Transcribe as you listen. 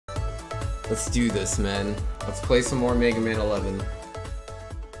Let's do this, man. Let's play some more Mega Man 11.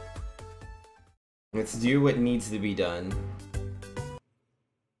 Let's do what needs to be done.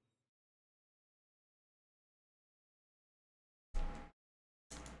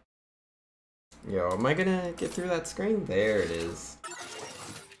 Yo, am I gonna get through that screen? There it is.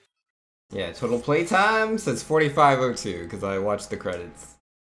 Yeah, total playtime says 45:02 because I watched the credits.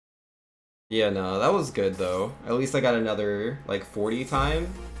 Yeah, no, that was good though. At least I got another, like, 40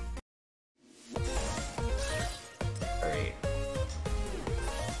 time. Alright.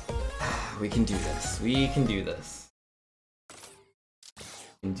 We can do this. We can do this.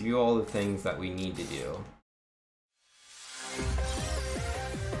 We can do all the things that we need to do.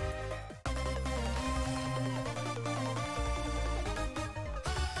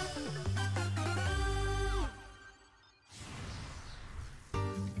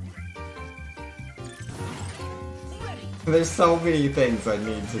 There's so many things I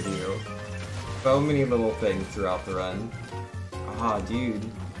need to do. So many little things throughout the run. Ah, dude.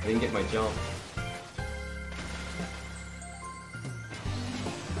 I didn't get my jump.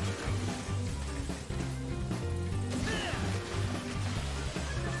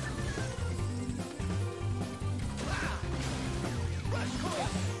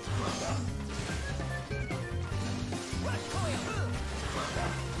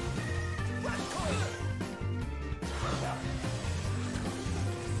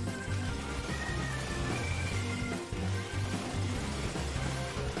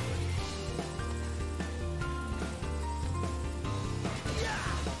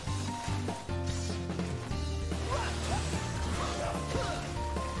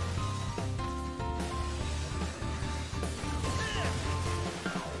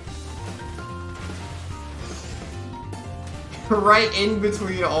 Right in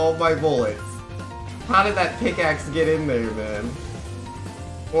between all my bullets. How did that pickaxe get in there, man?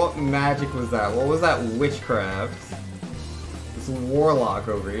 What magic was that? What was that witchcraft? This warlock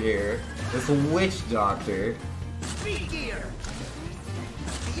over here. This witch doctor. Speed gear.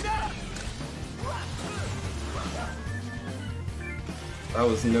 Speed up. That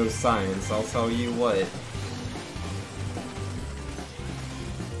was no science, I'll tell you what.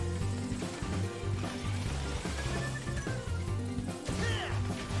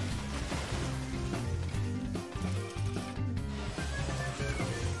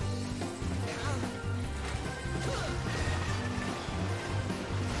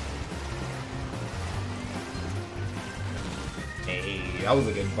 That was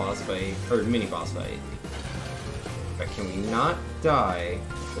a good boss fight, or mini boss fight. But can we not die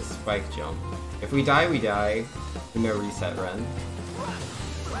with the spike jump? If we die, we die. No reset run.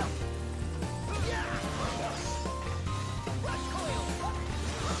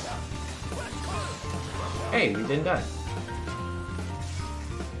 Hey, we didn't die.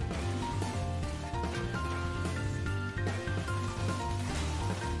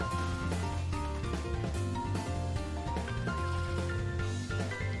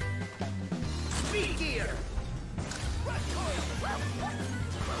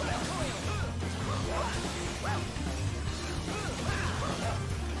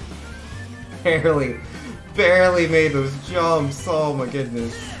 Barely made those jumps. Oh my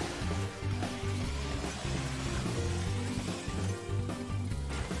goodness.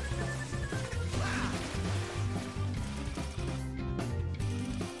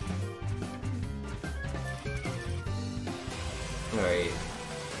 Alright.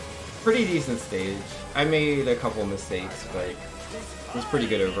 Pretty decent stage. I made a couple mistakes, but it was pretty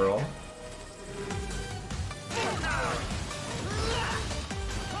good overall.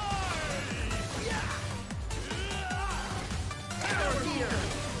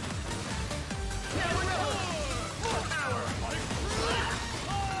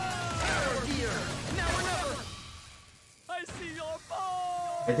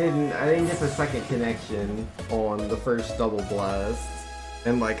 I didn't get the second connection on the first double blast,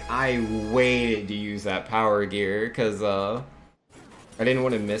 and like I waited to use that power gear because I didn't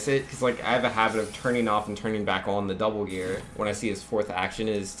want to miss it, because like I have a habit of turning off and turning back on the double gear when I see his fourth action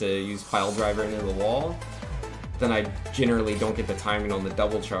is to use pile driver into the wall. Then I generally don't get the timing on the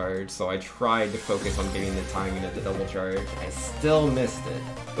double charge, so I tried to focus on getting the timing of the double charge. I still missed it.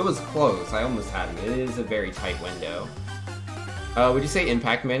 It was close. I almost had him. It is a very tight window. Would you say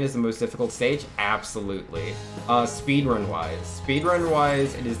Impact Man is the most difficult stage? Absolutely. Speedrun-wise.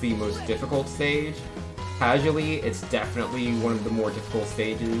 Speedrun-wise, it is the most difficult stage. Casually, it's definitely one of the more difficult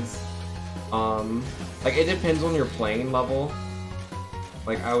stages. Like, it depends on your playing level.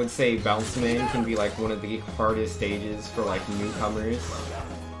 Like, I would say Bounce Man can be, like, one of the hardest stages for, like, newcomers.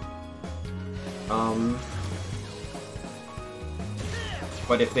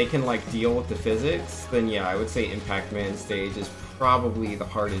 But if they can like deal with the physics, then yeah, I would say Impact Man stage is probably the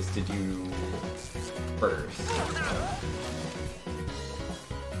hardest to do first.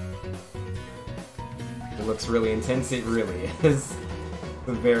 It looks really intense, it really is. It's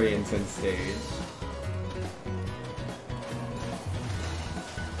a very intense stage.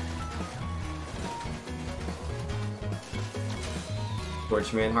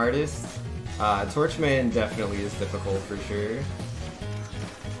 Torchman hardest? Torchman definitely is difficult for sure.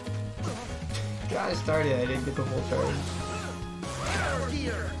 Gosh darn it, I didn't get the full charge.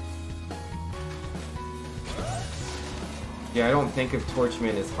 Yeah, I don't think of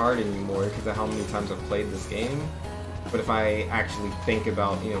Torchman as hard anymore because of how many times I've played this game. But if I actually think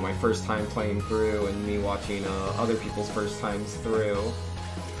about, you know, my first time playing through and me watching other people's first times through,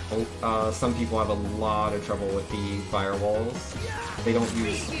 some people have a lot of trouble with the firewalls. They don't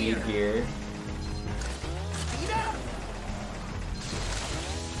use speed gear.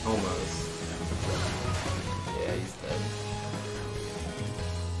 Almost. Yeah, he's dead.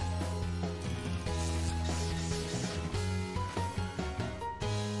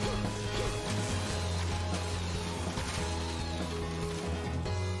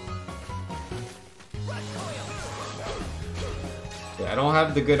 Yeah, I don't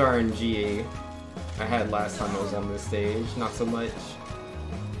have the good RNG I had last time I was on this stage, not so much.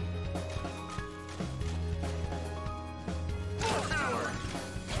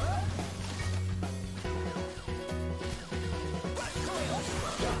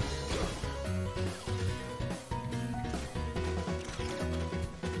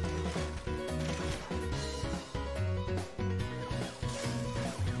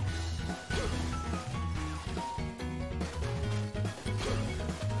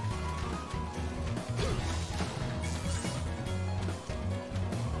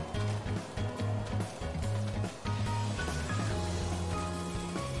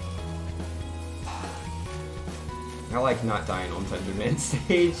 I like not dying on Tundra Man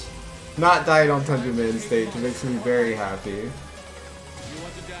stage. Not dying on Tundra Man stage makes me very happy.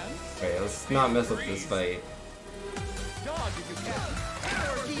 Okay, let's not mess up this fight.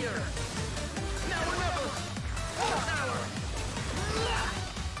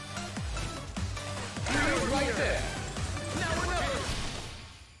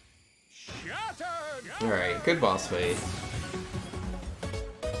 Alright, good boss fight.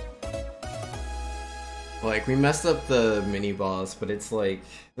 Like, we messed up the mini-boss, but it's like,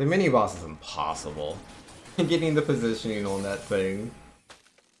 the mini-boss is impossible. Getting the positioning on that thing.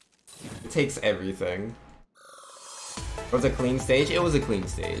 It takes everything. Was it a clean stage? It was a clean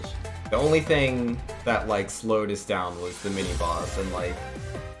stage. The only thing that, like, slowed us down was the mini-boss, and, like,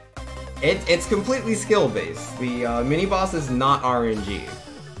 it's completely skill-based. The mini-boss is not RNG.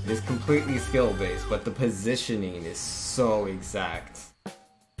 It is completely skill-based, but the positioning is so exact.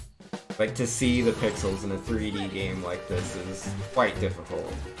 Like, to see the pixels in a 3D game like this is quite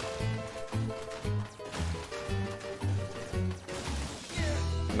difficult.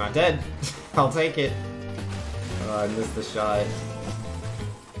 I'm not dead. I'll take it. I missed the shot.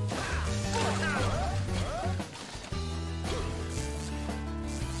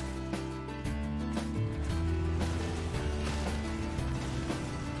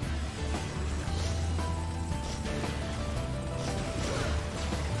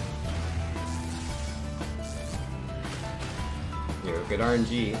 Good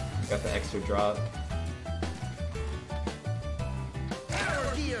RNG. Got the extra drop.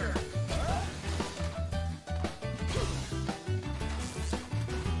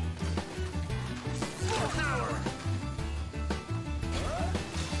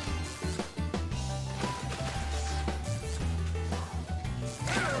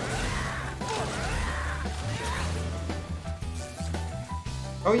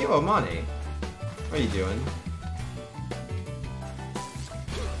 Oh, yo, Amane. What are you doing?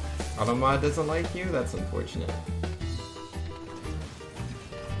 Automod doesn't like you? That's unfortunate.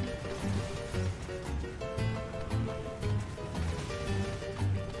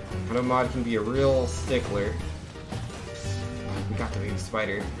 Automod can be a real stickler. Oh, we got the baby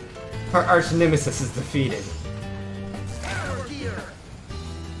spider. Our arch nemesis is defeated.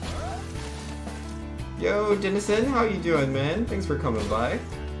 Yo, Dennison, how you doing, man? Thanks for coming by.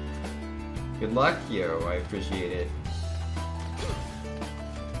 Good luck, yo. I appreciate it.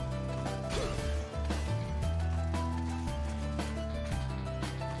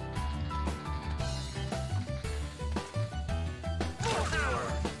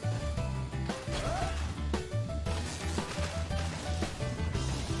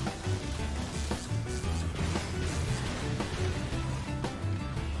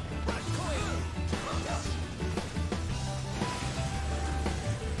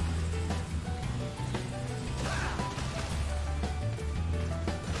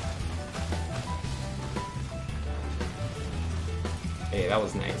 that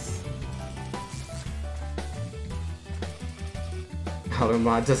was nice.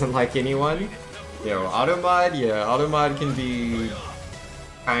 Automod doesn't like anyone? Yo, Automod, yeah, Automod can be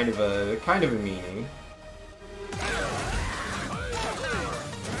kind of a meanie.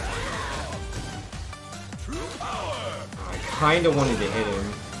 I kinda wanted to hit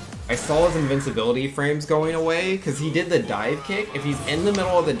him. I saw his invincibility frames going away, because he did the dive kick. If he's in the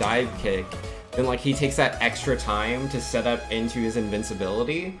middle of the dive kick, then like he takes that extra time to set up into his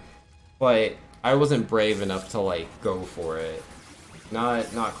invincibility. But I wasn't brave enough to like go for it. Not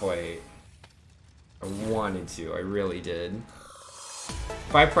quite. I wanted to, I really did.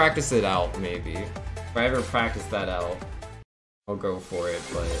 If I practice it out, maybe. If I ever practice that out, I'll go for it,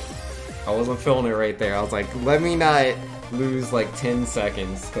 but I wasn't feeling it right there. I was like, let me not lose like 10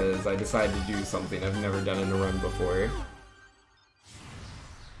 seconds, because I decided to do something I've never done in a run before.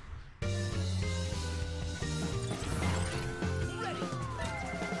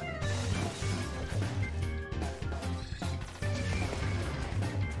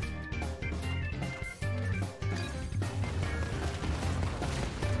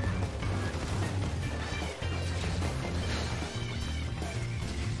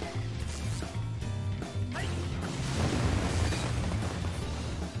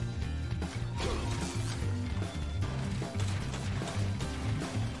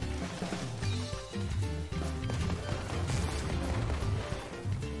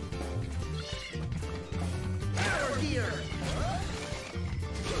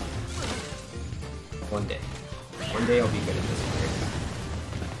 One day. One day I'll be good at this part.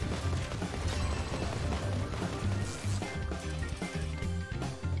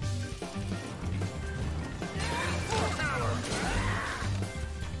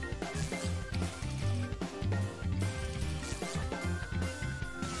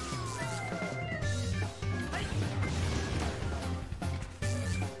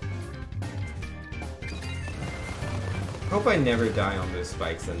 Hope I never die on those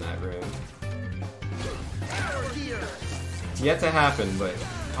spikes in that room. It's yet to happen, but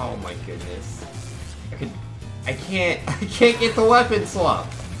oh my goodness. I can't get the weapon swap.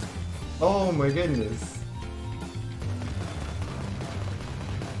 Oh my goodness.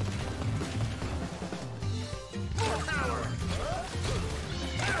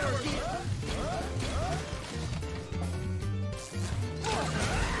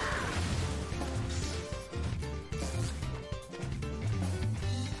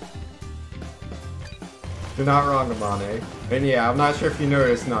 You're not wrong, Amane. And yeah, I'm not sure if you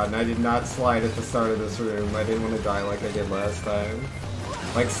noticed, and I did not slide at the start of this room. I didn't want to die like I did last time.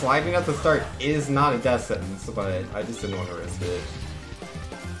 Like, sliding at the start is not a death sentence, but I just didn't want to risk it.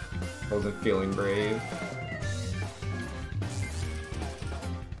 I wasn't feeling brave.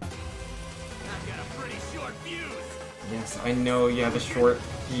 I've got a pretty short fuse. Yes, I know you have a short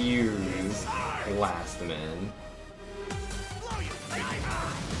fuse, last man.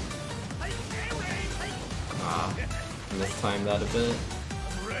 Ah, mistimed that a bit.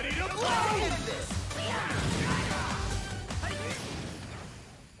 Ready to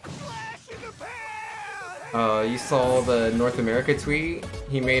blow! You saw the North America tweet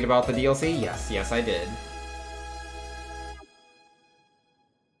he made about the DLC? Yes, I did.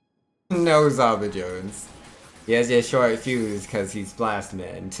 No, Zaba Jones. He has a short fuse because he's Blast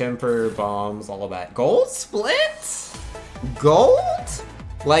Man. Temper, bombs, all that. Gold split? Gold?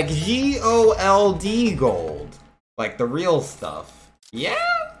 Like G-O-L-D gold. Like the real stuff. Yeah?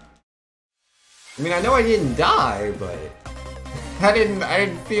 I mean, I know I didn't die, but I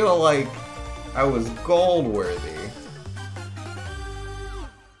didn't feel like I was gold worthy.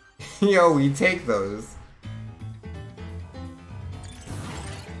 Yo, we take those.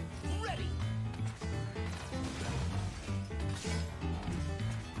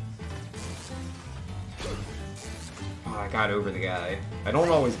 Oh, I got over the guy. I don't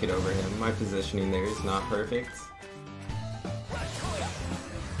always get over him. My positioning there is not perfect.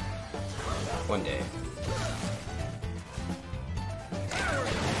 One day.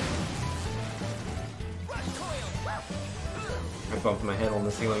 I bumped my head on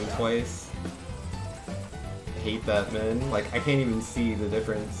the ceiling twice. I hate that, man. Like, I can't even see the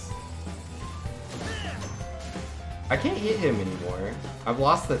difference. I can't hit him anymore. I've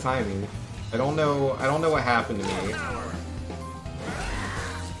lost the timing. I don't know what happened to me.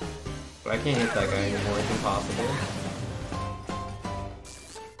 But I can't hit that guy anymore, it's impossible.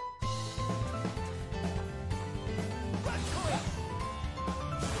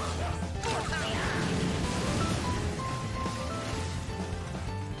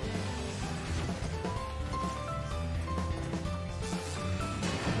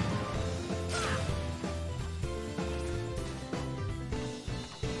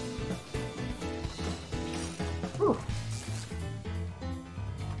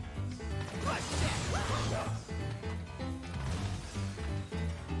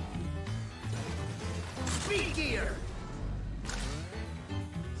 gear.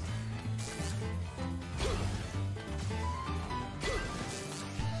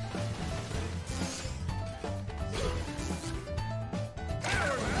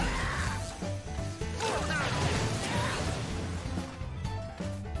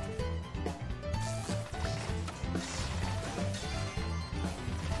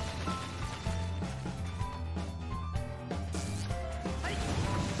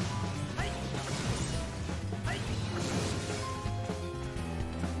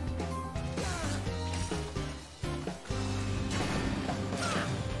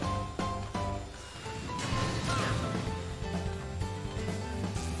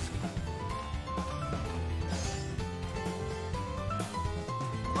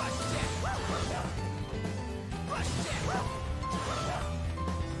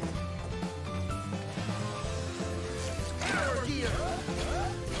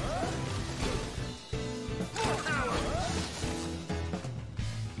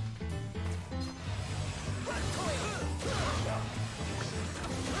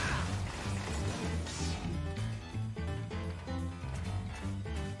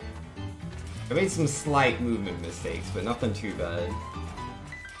 I made some slight movement mistakes, but nothing too bad.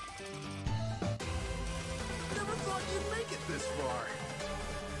 Never thought you'd make it this far.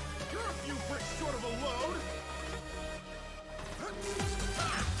 You're a few bricks short of a load.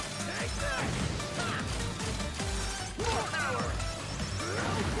 Take that! More power!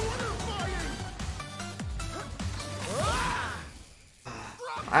 Corner fighting!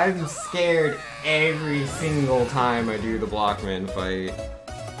 I'm scared every single time I do the Blockman fight.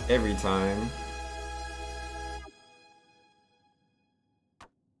 Every time.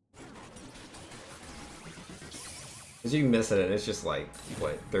 As you miss it, and it's just like,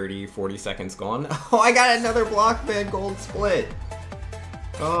 what, 30, 40 seconds gone? Oh, I got another Blockman gold split!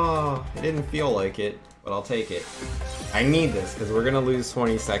 Oh, it didn't feel like it, but I'll take it. I need this, because we're gonna lose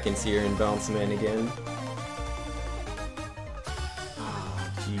 20 seconds here and bounce him in again.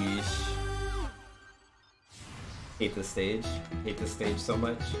 Oh, jeez. Hate this stage. Hate this stage so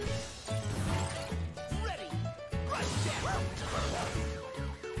much. Ready! Rush down! Rush down!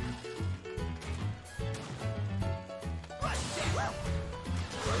 Rush down!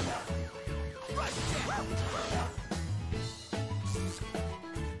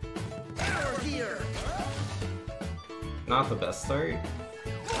 Power gear! Not the best start.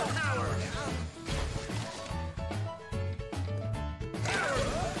 Power!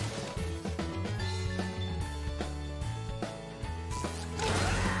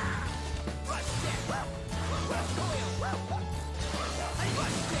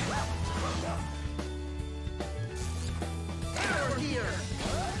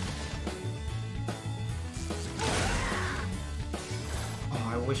 Oh,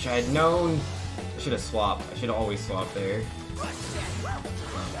 I wish I had known. I should have swapped. I should have always swapped there.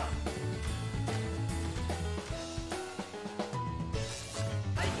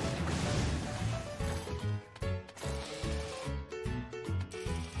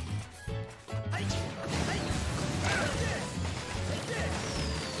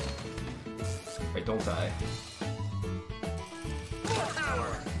 Wait, don't die.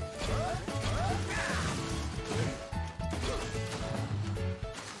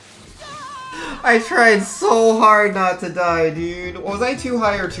 I tried so hard not to die, dude. Was I too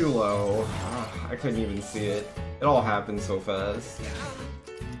high or too low? I couldn't even see it. It all happened so fast.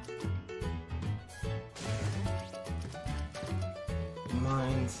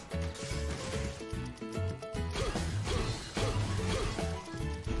 Mines.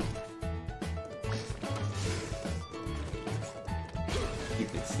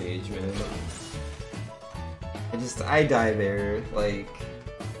 Stupid stage, man. I die there, like,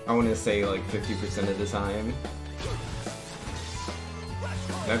 I want to say like 50% of the time.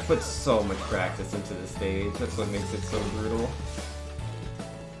 And I've put so much practice into this stage, that's what makes it so brutal.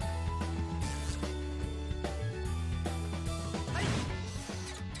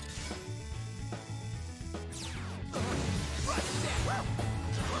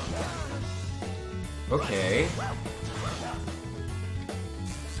 Okay.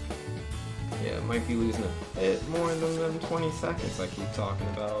 Yeah, might be losing a bit more than them 20 seconds I keep talking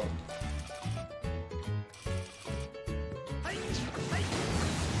about.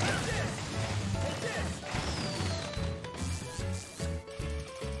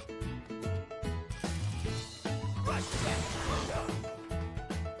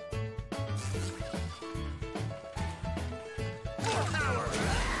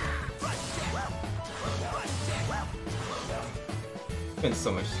 Spent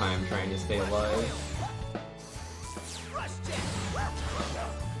so much time trying to stay alive.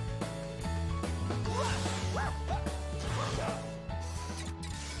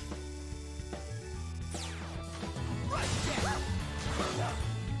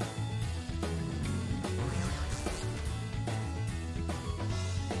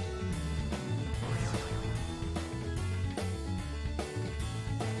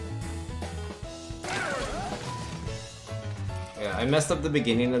 I messed up the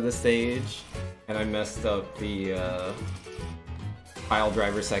beginning of the stage, and I messed up the pile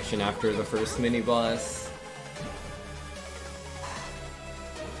driver section after the first mini boss.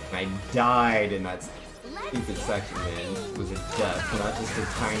 I died in that stupid section, man. It was a death, not just a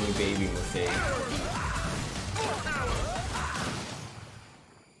tiny baby mistake.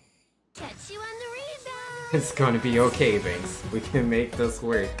 Catch you on the rebound. It's gonna be okay, Banks. We can make this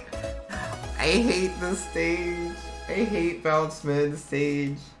work. I hate this stage. I hate Bounce Man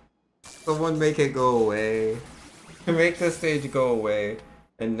stage. Someone make it go away. Make this stage go away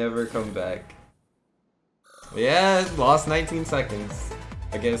and never come back. Yeah, lost 19 seconds.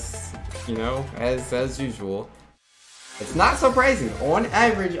 I guess, you know, as usual. It's not surprising. On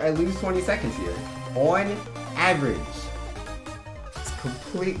average, I lose 20 seconds here. On average. It's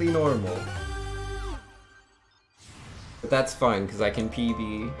completely normal. But that's fine, because I can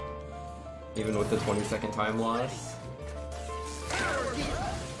PB even with the 20-second time loss.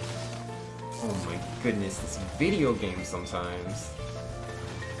 Oh my goodness, this video game sometimes.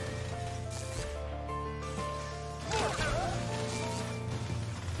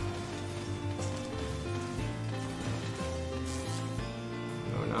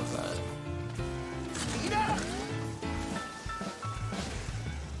 No, not that. Speed up!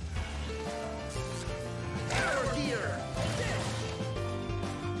 Power gear!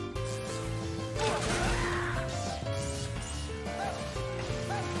 Power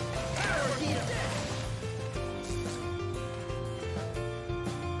gear!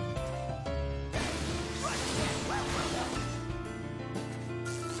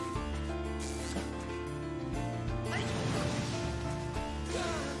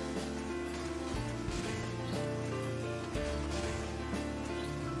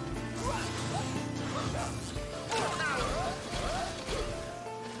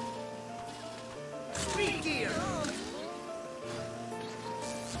 Speed gear!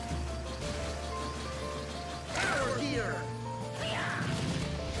 Power gear!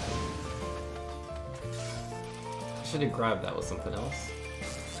 I should have grabbed that with something else.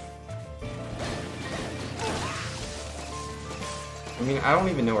 I mean, I don't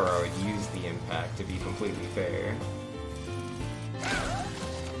even know where I would use the impact, to be completely fair. I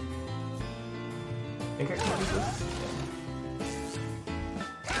think I can use this?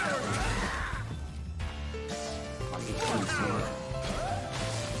 Might be too smart.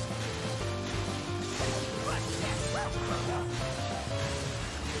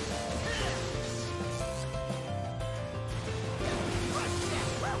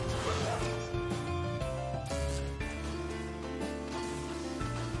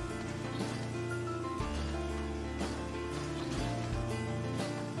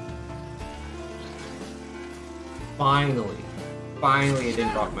 Finally it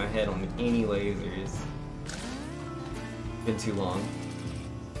didn't rock my head on any lasers. Been too long.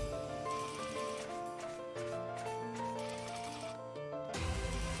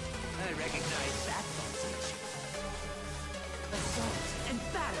 I recognize that voltage. Assault and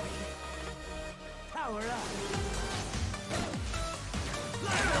battery. Power up.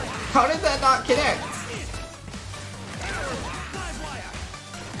 How did that not connect? Live wire.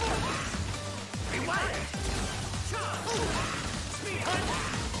 Rewire. Speed hunt.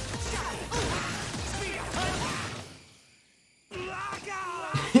 Speed hunt.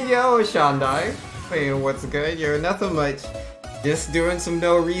 Yo, Shandai. Hey, what's good? Yo, nothing much. Just doing some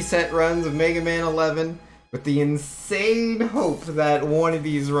no reset runs of Mega Man 11 with the insane hope that one of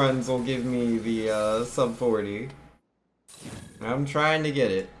these runs will give me the sub 40. I'm trying to get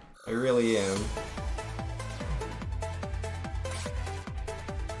it. I really am.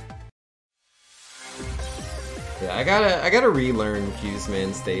 Yeah, I gotta relearn Fuse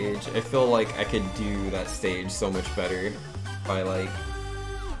Man stage. I feel like I could do that stage so much better if I, like,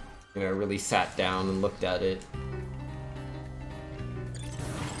 you know, really sat down and looked at it.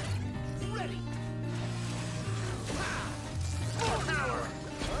 Ready! Power!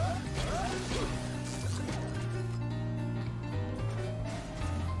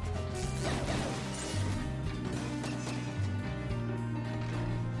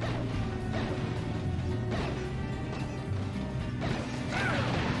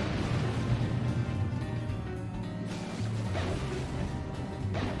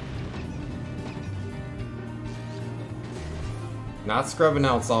 Not scrubbing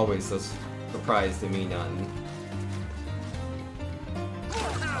out's always a surprise to me, none.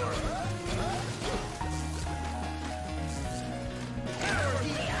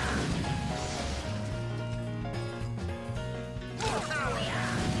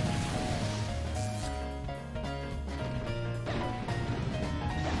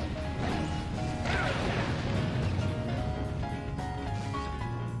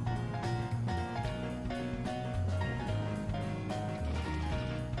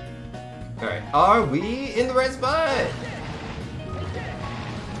 Alright, are we in the right spot?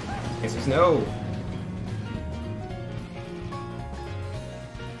 Answer's no.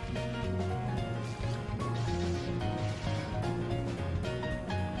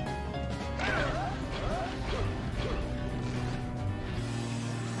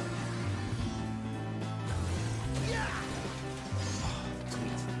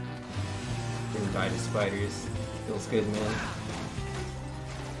 Didn't die to spiders. Feels good, man.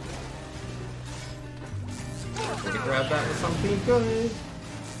 Way to grab that with something good.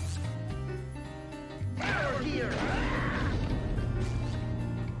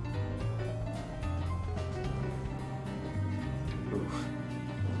 Oof.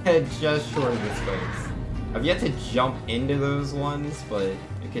 Head just short of the spikes. I've yet to jump into those ones, but it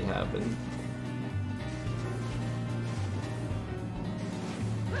could happen.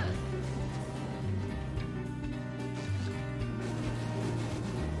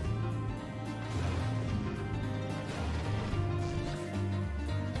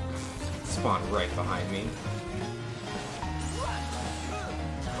 Spawn right behind me.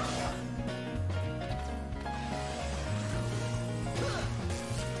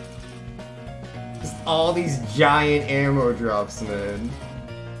 Just all these giant ammo drops, man.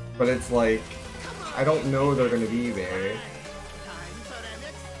 But it's like, I don't know they're gonna be there.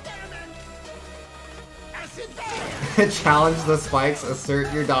 Challenge the spikes,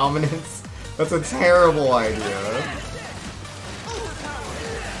 assert your dominance. That's a terrible idea.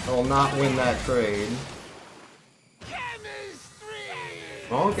 I will not win that trade.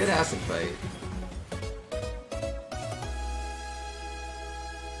 Oh, good acid fight.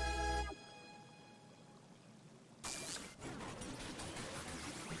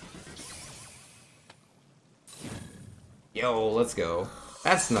 Yo, let's go.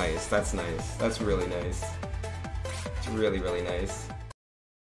 That's nice, that's nice. That's really nice. It's really, really nice.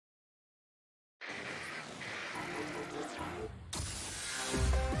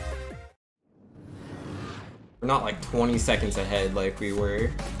 We're not like 20 seconds ahead like we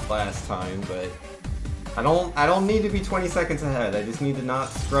were last time, but I don't need to be 20 seconds ahead. I just need to not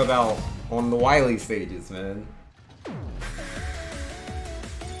scrub out on the Wily stages, man.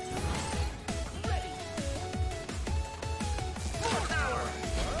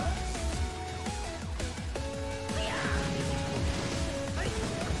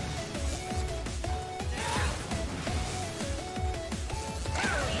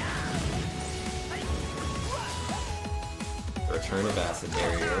 Return of acid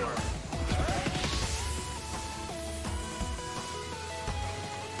barrier.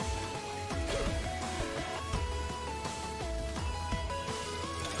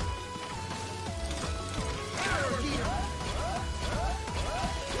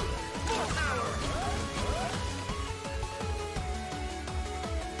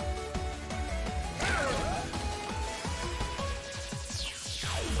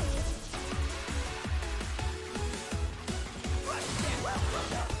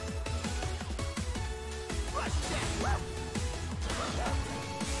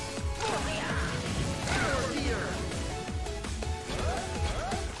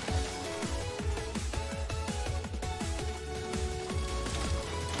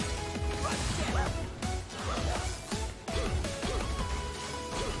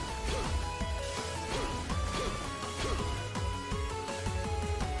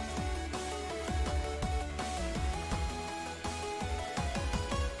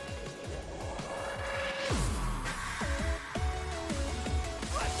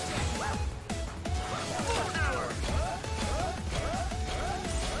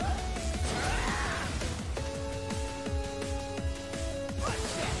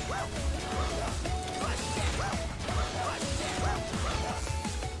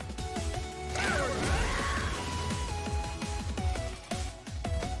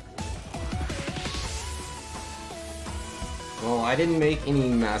 Well, I didn't make any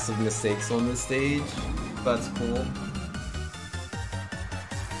massive mistakes on this stage. That's cool.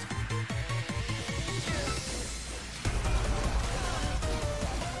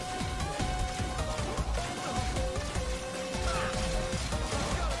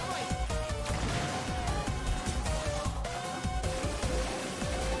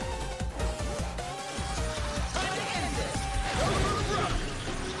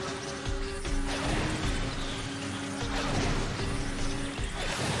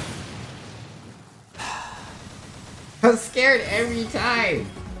 I'm scared every time!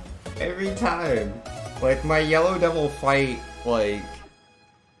 Every time! Like, my Yellow Devil fight, like,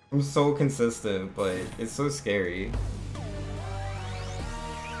 I'm so consistent, but it's so scary.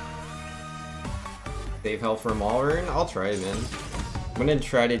 Save health for Malvern? I'll try, man. I'm gonna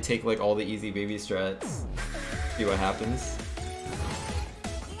try to take like all the easy baby strats. See what happens.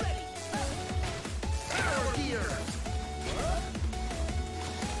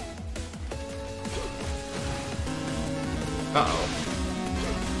 Uh-oh.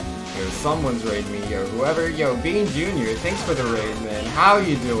 Yo, someone's raiding me. Yo, whoever. Yo, Bean Jr., thanks for the raid, man. How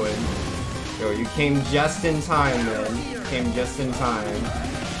you doing? Yo, you came just in time, man. You came just in time.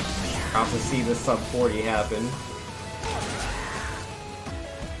 About to see the sub 40 happen.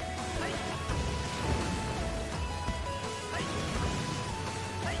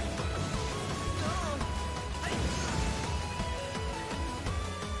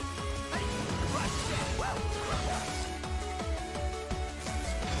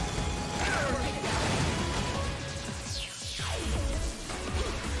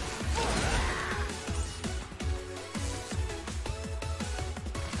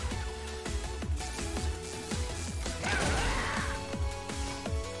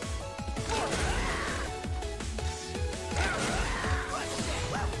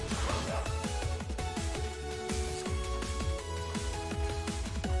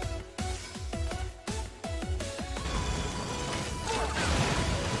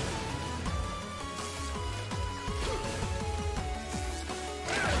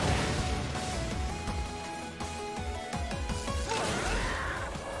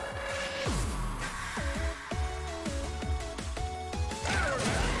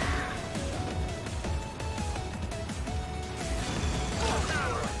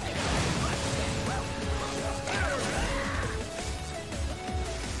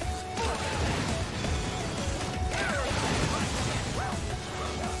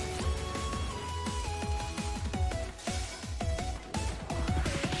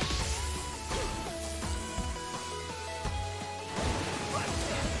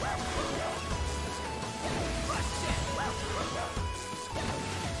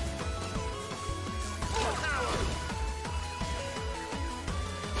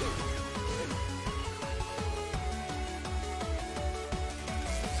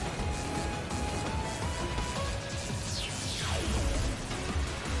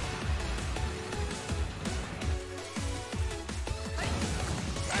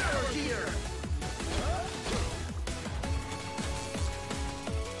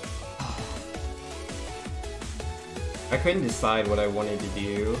 I couldn't decide what I wanted to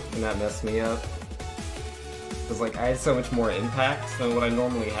do, and that messed me up. Because, like, I had so much more impact than what I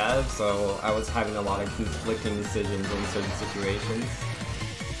normally have, so I was having a lot of conflicting decisions in certain situations.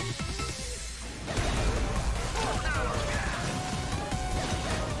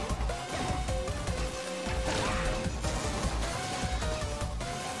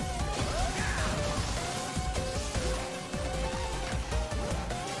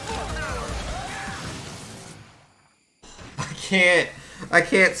 I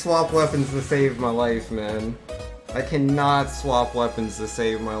can't swap weapons to save my life, man. I cannot swap weapons to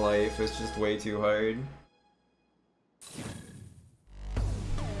save my life. It's just way too hard.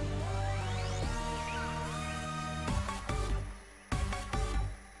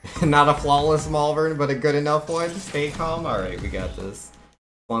 Not a flawless Malvern, but a good enough one. Stay calm. Alright, we got this.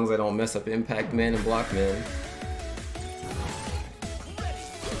 As long as I don't mess up Impact Man and Block Man.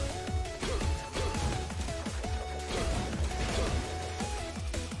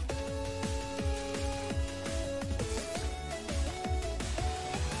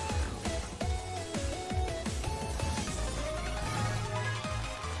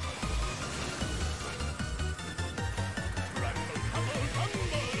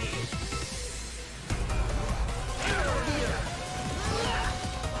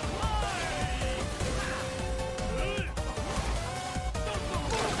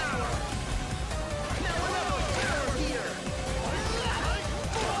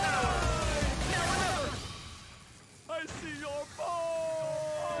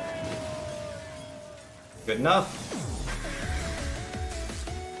 Good enough.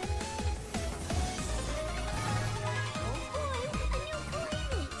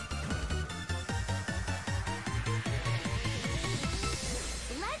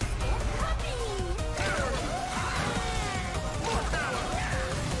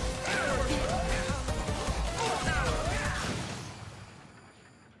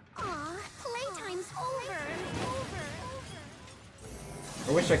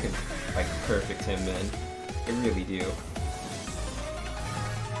 I wish I could, like, perfect him, man. I really do.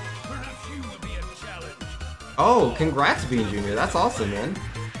 Oh, congrats, Bean Jr. That's awesome, man.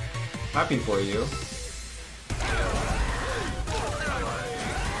 Happy for you.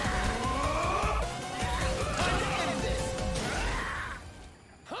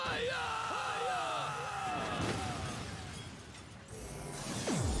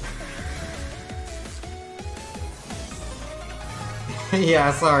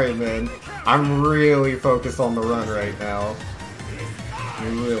 Yeah, sorry, man. I'm really focused on the run right now.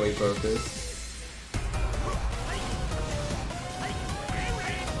 I'm really focused.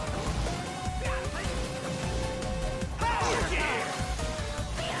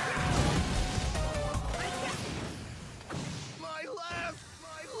 My last!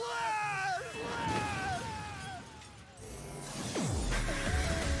 My last!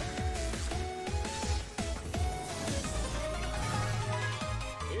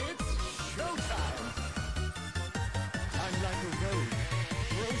 It's showtime! I'm like a rose,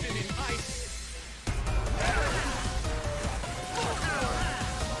 frozen in ice.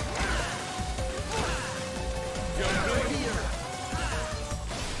 Jungle here.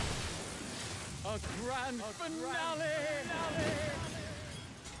 A grand finale!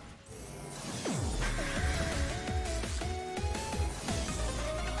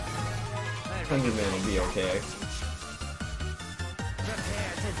 $100 will be okay.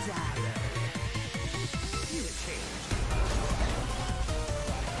 Prepare to die. You change.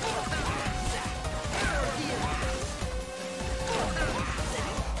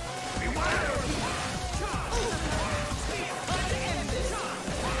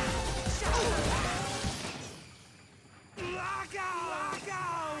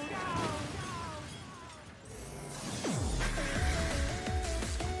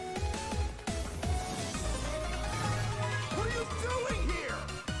 What are you doing here?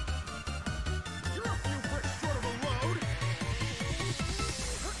 You're a few bricks short of a load.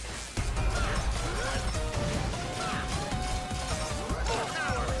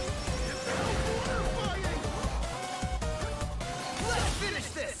 Let's finish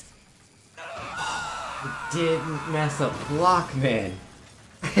this! Didn't mess up Blockman.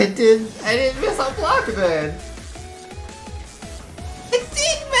 I didn't mess up Blockman. I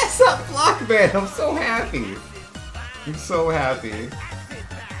didn't mess up Blockman. I'm so happy. I'm so happy.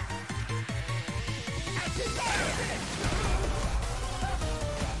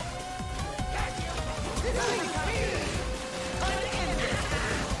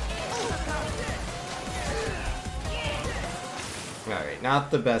 Alright,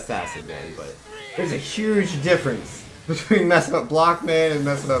 not the best Acid Man, but there's a huge difference between messing up Blockman and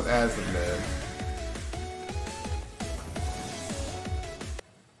messing up Acid Man.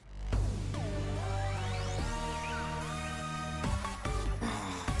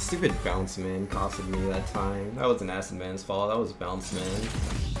 Stupid Bounce Man costed me that time. That wasn't Acid Man's fault, that was Bounce Man.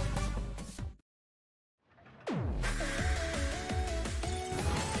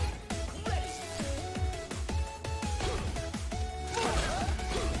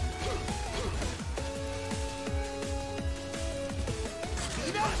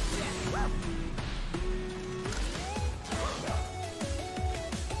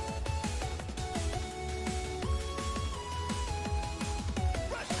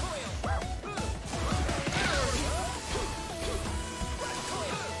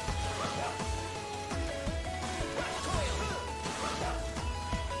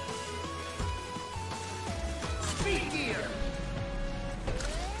 Speed gear!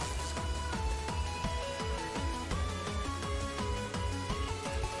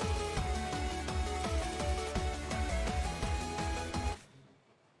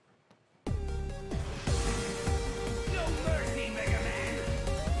 No mercy, Mega Man!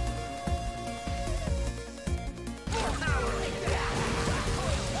 More power!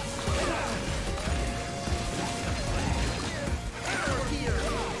 Power gear!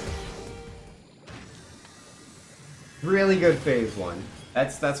 Really good phase one.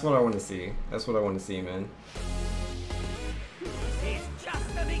 That's what I want to see. That's what I want to see, man. This is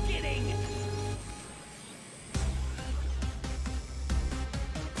just the beginning!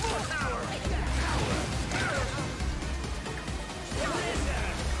 More power!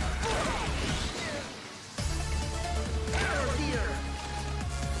 Power gear!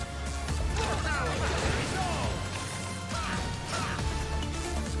 More power!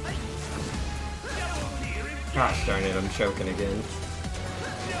 Gosh darn it, I'm choking again.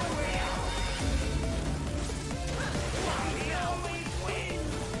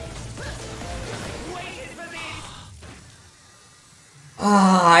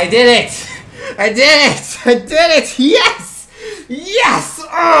 Ah, I did it! I did it! I did it! Yes! Yes!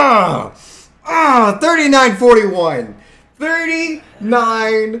 Ah! Ah! 39-41!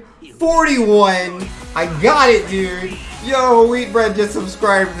 39-41! I got it, dude! Yo, Wheatbread just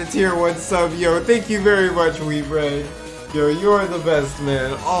subscribed to Tier 1 sub. Yo, thank you very much, Wheatbread. Yo, you're the best,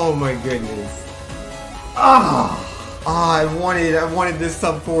 man. Oh my goodness. Ah! Ah, I wanted this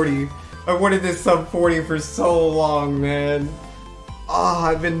sub 40. I wanted this sub 40 for so long, man. Ah,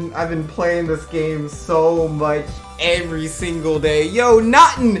 I've been playing this game so much, every single day. Yo,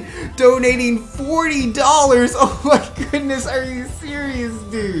 Naughton donating $40. Oh my goodness, are you serious,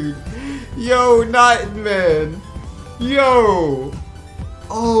 dude? Yo, Naughton, man. Yo.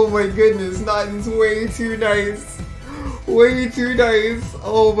 Oh my goodness, Naughton's way too nice. Way too nice.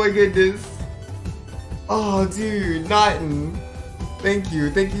 Oh my goodness. Oh, dude, Naughton. Thank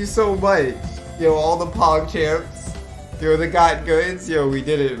you so much. Yo, all the Pog champs. Yo, the got goods. Yo, we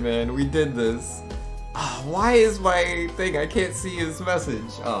did it, man. We did this. Why is my thing? I can't see his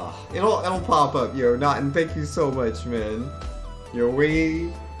message. It'll pop up. Yo, Naughton, thank you so much, man. Yo,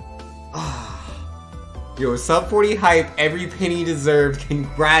 Yo, sub 40 hype. Every penny deserved.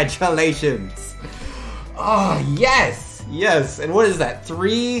 Congratulations. Yes. Yes, and what is that?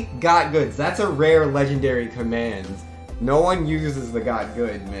 3 got goods. That's a rare legendary command. No one uses the got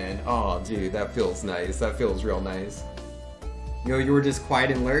good, man. Oh, dude, that feels nice. That feels real nice. Yo, you were just quiet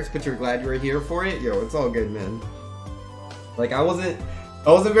and lurks, but you're glad you were here for it? Yo, it's all good, man. Like, I wasn't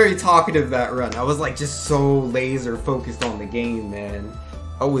very talkative that run. I was, like, just so laser focused on the game, man.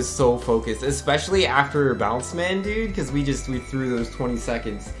 I was so focused, especially after Bounce Man, dude, because we threw those 20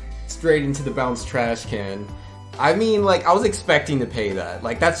 seconds straight into the bounce trash can. I mean, like, I was expecting to pay that.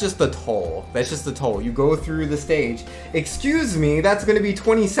 Like, that's just the toll. That's just the toll. You go through the stage. Excuse me, that's gonna be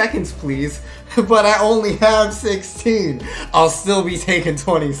 20 seconds, please. But I only have 16. I'll still be taking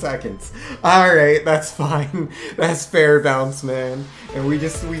 20 seconds. Alright, that's fine. That's fair, Bounce Man. And we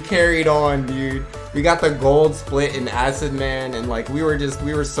carried on, dude. We got the gold split in Acid Man, and like, we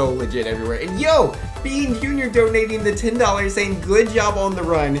were so legit everywhere. And yo, Bean Jr. donating the $10 saying, good job on the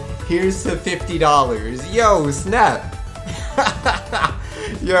run. Here's to $50. Yo, snap.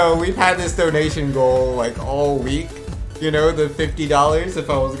 Yo, we've had this donation goal like all week. You know, the $50 if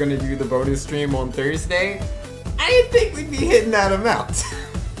I was gonna do the bonus stream on Thursday. I didn't think we'd be hitting that amount.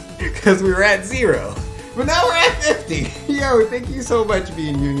 Because we were at 0. But now we're at 50. Yo, thank you so much,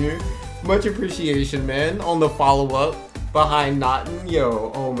 Bean Jr. Much appreciation, man, on the follow-up behind Naughton.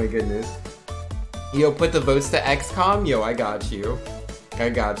 Yo, oh my goodness. Yo, put the votes to XCOM. Yo, I got you. I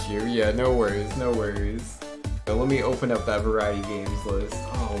got you. Yeah, no worries, no worries. So let me open up that variety games list.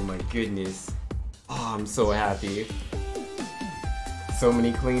 Oh my goodness. Oh, I'm so happy. So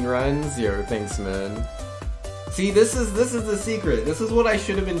many clean runs. Yo, thanks, man. See, this is the secret. This is what I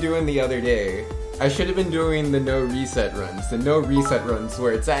should have been doing the other day. I should have been doing the no reset runs. The no reset runs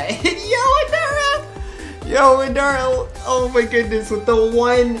where it's at. Yo, Adara! Yo, Adara! Oh my goodness, with the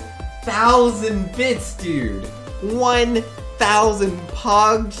 1,000 bits, dude. 1,000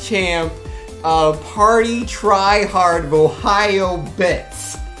 PogChamp party try-hard Ohio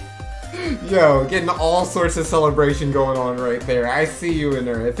bits. Yo, getting all sorts of celebration going on right there. I see you,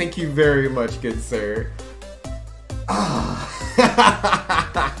 Adara. Thank you very much, good sir.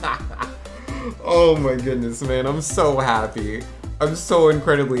 Oh my goodness, man, I'm so happy. I'm so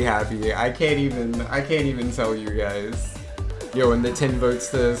incredibly happy. I can't even tell you guys. Yo, and the 10 votes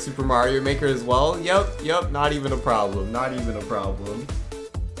to Super Mario Maker as well. Yep, not even a problem. Not even a problem.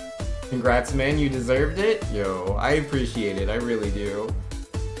 Congrats, man, you deserved it. Yo, I appreciate it, I really do.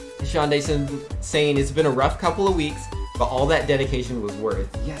 Sean Dyson saying it's been a rough couple of weeks, but all that dedication was worth.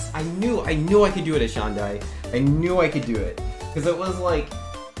 Yes, I knew I could do it, Ashandai. I knew I could do it. Because it was like,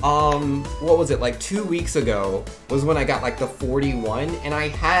 what was it, like 2 weeks ago was when I got like the 41, and I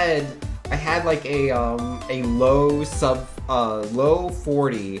had like a low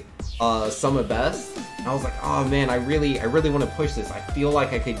 40 sum of best. And I was like, oh man, I really want to push this. I feel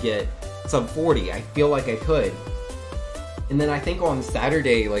like I could get sub 40. I feel like I could. And then I think on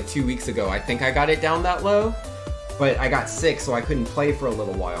Saturday, like 2 weeks ago, I think I got it down that low, but I got sick, so I couldn't play for a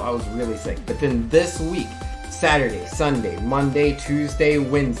little while. I was really sick. But then this week, Saturday, Sunday, Monday, Tuesday,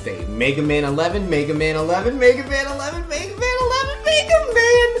 Wednesday, Mega Man 11, Mega Man 11, Mega Man 11, Mega Man 11, Mega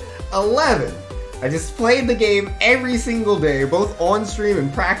Man 11. I just played the game every single day, both on stream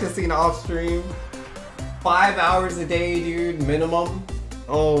and practicing off stream. 5 hours a day, dude, minimum.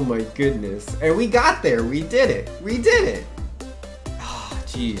 Oh my goodness. And we got there. We did it. We did it. Oh,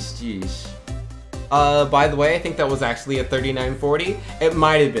 jeez. By the way, I think that was actually a 3940. It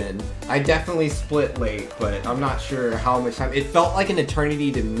might have been. I definitely split late, but I'm not sure how much time. It felt like an eternity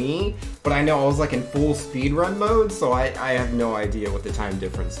to me, but I know I was like in full speedrun mode, so I have no idea what the time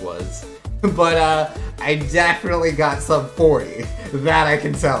difference was. But I definitely got sub 40. That I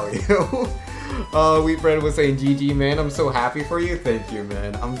can tell you. Wheatbread was saying, GG, man, I'm so happy for you. Thank you,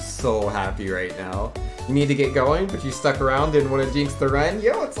 man. I'm so happy right now. You need to get going, but you stuck around, didn't want to jinx the run.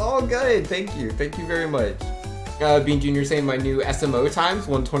 Yo, it's all good. Thank you. Thank you very much. Bean Jr. saying my new SMO times,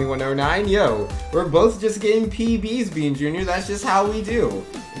 121.09. Yo, we're both just getting PBs, Bean Jr. That's just how we do.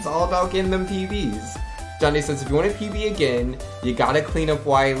 It's all about getting them PBs. Johnny says, if you want to PB again, you gotta clean up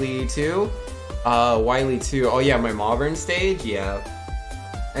Wily too. Wily too. Oh yeah, my Malvern stage? Yeah.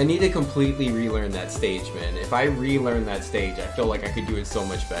 I need to completely relearn that stage, man. If I relearn that stage, I feel like I could do it so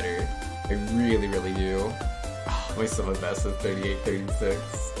much better. I really, really do. Oh, my sum of best is 38-36.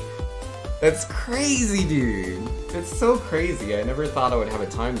 That's crazy, dude. That's so crazy. I never thought I would have a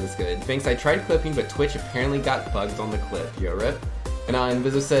time this good. Thanks, I tried clipping, but Twitch apparently got bugs on the clip. Yo, rip. And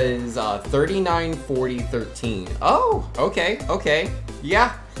Inviso says 39-40-13. Oh, okay.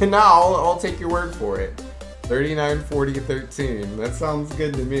 Yeah, now I'll take your word for it. 39-40-13. That sounds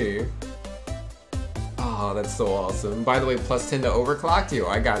good to me. Oh, that's so awesome. By the way, +10 to overclocked. Yo,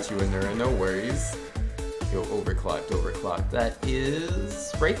 I got you in there, no worries. Yo, overclocked. That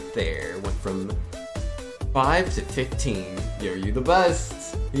is right there. Went from 5 to 15. Yo, you the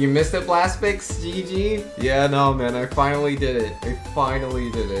best. You missed it, Blastfix? GG? Yeah, no, man, I finally did it.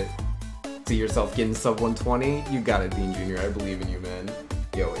 See yourself getting sub 120? You got it, Dean Jr. I believe in you, man.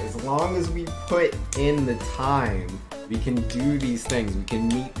 Yo, as long as we put in the time, we can do these things. We can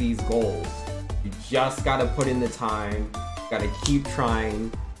meet these goals. You just gotta put in the time. Gotta keep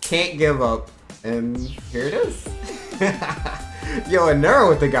trying. Can't give up. And here it is. Yo, a Neuro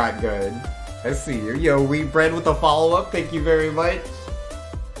with the got good. I see you. Yo, we bred with a follow-up. Thank you very much.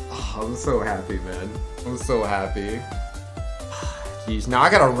 Oh, I'm so happy, man. I'm so happy. Jeez, now I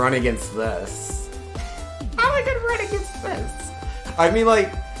gotta run against this. How am I gonna run against this? I mean,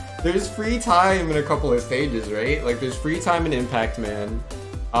 like, there's free time in a couple of stages, right? Like, there's free time in Impact Man.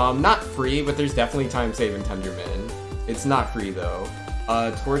 Not free, but there's definitely time save in Tunderman. It's not free, though.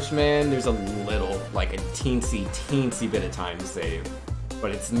 Torchman, there's a little, like, a teensy bit of time save.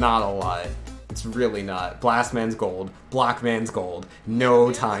 But it's not a lot. It's really not. Blastman's gold. Blockman's gold.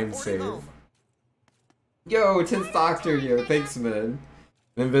 No time save. Yo, Tin's Doctor, yo, thanks, man.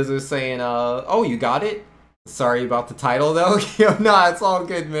 And Inviso's saying, oh, you got it? Sorry about the title, though. Yo, nah, it's all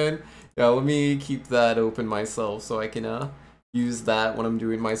good, man. Yeah, let me keep that open myself so I can, use that when I'm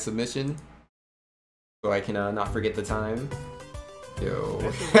doing my submission. So I can, not forget the time. Yo.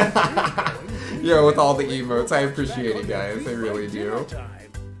 Yo, with all the emotes, I appreciate it, guys. I really do.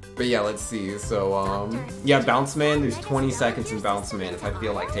 But yeah, let's see. So, yeah, Bounce Man, there's 20 seconds in Bounce Man if I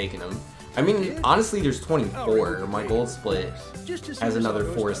feel like taking him. I mean, honestly, there's 24. My gold split has another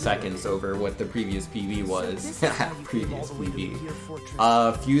 4 seconds over what the previous PB was. Previous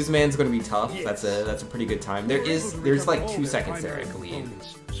PB. Fuse Man's gonna be tough. That's a pretty good time. There's like 2 seconds there, I believe.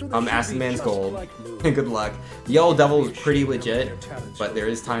 Acid Man's gold. Good luck. Yellow Devil is pretty legit, but there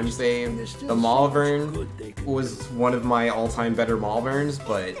is time save. The Malvern was one of my all-time better Malverns,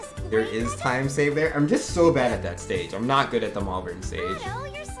 but there is time save there. I'm just so bad at that stage. I'm not good at the Malvern stage.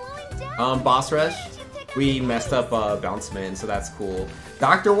 Boss Rush, we messed up Bounce Man, so that's cool.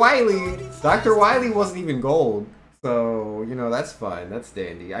 Dr. Wily wasn't even gold, so you know that's fine. That's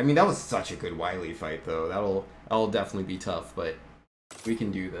dandy. I mean, that was such a good Wily fight, though. That'll definitely be tough, but we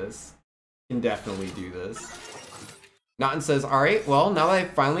can do this. We can definitely do this. Naughton says, "All right, well, now that I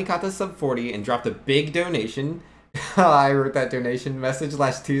finally caught the sub 40 and dropped a big donation." I wrote that donation message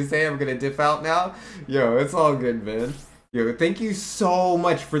last Tuesday. I'm gonna dip out now. Yo, it's all good, man. Yo, thank you so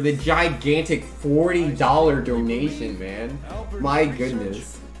much for the gigantic $40 donation, man. My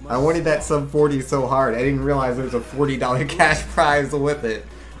goodness. I wanted that sub 40 so hard. I didn't realize there was a $40 cash prize with it.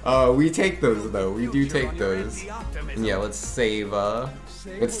 We take those, though. We do take those. And yeah, let's save our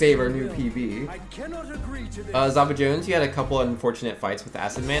new PB. Zaba Jones, you had a couple of unfortunate fights with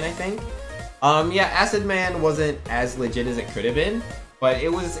Acid Man, I think. Yeah, Acid Man wasn't as legit as it could have been, but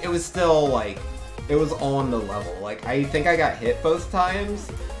it was still, like, it was on the level. Like, I think I got hit both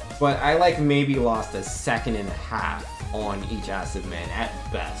times, but I, like, maybe lost a second and a half on each Acid Man at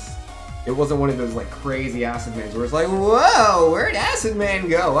best. It wasn't one of those, like, crazy Acid Mans where it's like, whoa, where'd Acid Man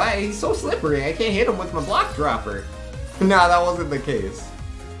go? He's so slippery, I can't hit him with my block dropper. Nah, that wasn't the case.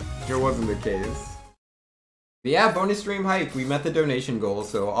 It wasn't the case. But yeah, bonus stream hype. We met the donation goal,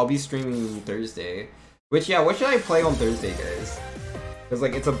 so I'll be streaming Thursday. Which, yeah, what should I play on Thursday, guys? Because,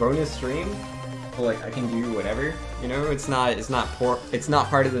 like, it's a bonus stream. So, like, I can do whatever, you know? It's not part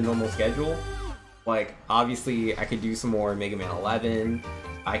of the normal schedule. Like, obviously, I could do some more Mega Man 11.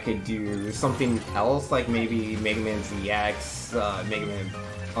 I could do something else, like maybe Mega Man ZX, Mega Man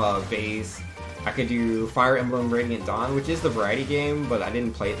Base. I could do Fire Emblem Radiant Dawn, which is the variety game, but I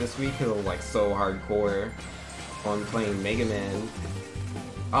didn't play it this week because it was, like, so hardcore on playing Mega Man.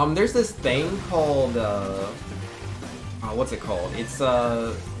 There's this thing called, what's it called? It's,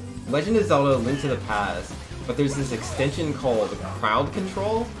 Legend of Zelda Link to the Past, but there's this extension called Crowd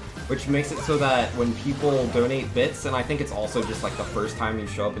Control, which makes it so that when people donate bits, and I think it's also just like the first time you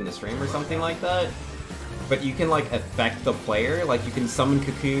show up in the stream or something like that, but you can like affect the player. Like you can summon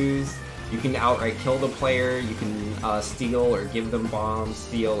cuckoos, you can outright kill the player, you can steal or give them bombs,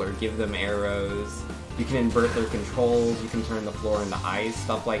 steal or give them arrows. You can invert their controls, you can turn the floor into ice,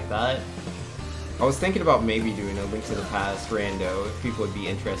 stuff like that. I was thinking about maybe doing a Link to the Past rando if people would be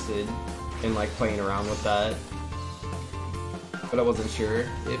interested in like playing around with that. But I wasn't sure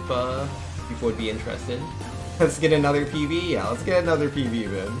if people would be interested. Let's get another PB? Yeah, let's get another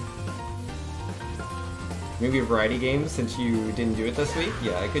PB then. Maybe a variety game since you didn't do it this week?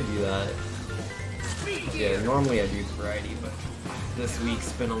 Yeah, I could do that. Yeah, normally I do the variety, but this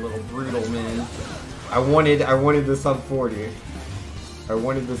week's been a little brutal, man. I wanted the sub 40. I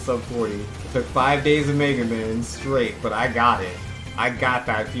wanted the sub 40. It took 5 days of Mega Man straight, but I got it. I got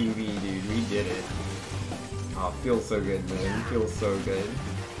that PB, dude. We did it. Oh, it feels so good, man. It feels so good.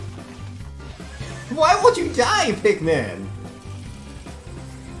 Why won't you die, Pikmin?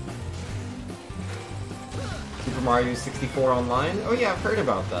 Super Mario 64 online? Oh yeah, I've heard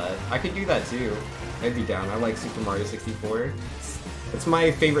about that. I could do that too. I'd be down. I like Super Mario 64. It's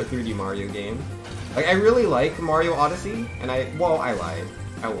my favorite 3D Mario game. Like, I really like Mario Odyssey, and I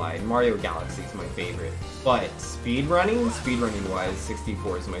lied. Mario Galaxy is my favorite. But speedrunning wise,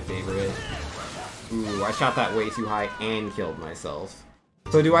 64 is my favorite. Ooh, I shot that way too high and killed myself.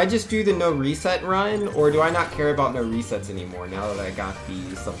 So do I just do the no reset run, or do I not care about no resets anymore now that I got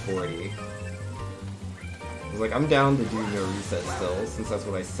the sub 40? I was like, I'm down to do no reset still, since that's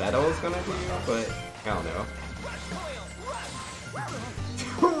what I said I was gonna do, but I don't know.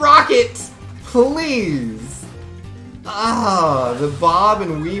 Rocket! Please! Ah, the bob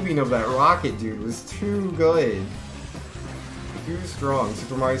and weaving of that rocket dude was too good. Too strong.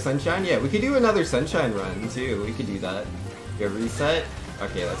 Super Mario Sunshine? Yeah, we could do another Sunshine run, too. We could do that. Go reset?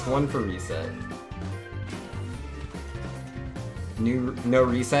 Okay, that's one for reset. No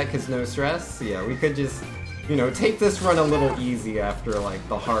reset, because no stress? Yeah, we could just, you know, take this run a little easy after, like,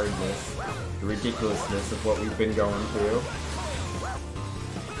 the hardness, the ridiculousness of what we've been going through.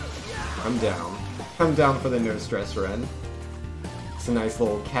 I'm down. I'm down for the no stress run. It's a nice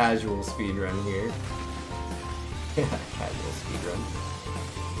little casual speed run here. Casual speed run.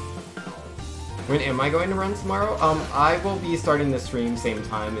 When am I going to run tomorrow? I will be starting the stream same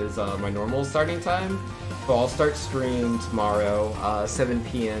time as my normal starting time. So I'll start stream tomorrow, 7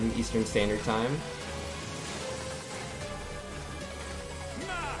 PM Eastern Standard Time.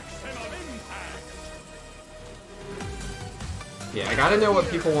 Yeah, I gotta know what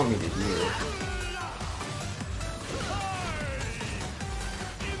people want me to do.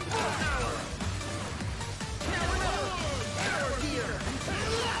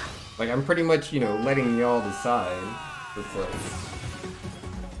 Like, I'm pretty much, you know, letting y'all decide. It's like...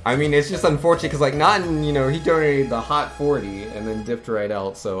 I mean, it's just unfortunate, because, like, you know, he donated the hot 40 and then dipped right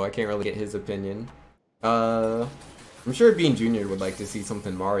out, so I can't really get his opinion. I'm sure Bean Jr. would like to see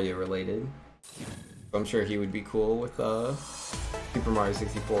something Mario related. I'm sure he would be cool with, Super Mario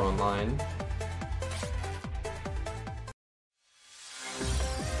 64 online.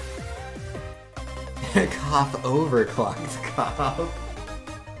 Cop overclocked, cop.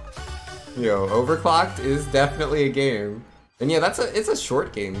 Yo, overclocked is definitely a game. And yeah, it's a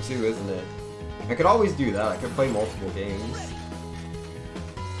short game too, isn't it? I could always do that. I could play multiple games.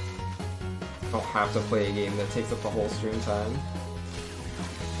 I don't have to play a game that takes up the whole stream time.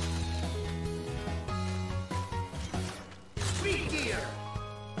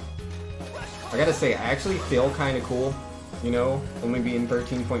 I gotta say, I actually feel kinda cool, you know, only being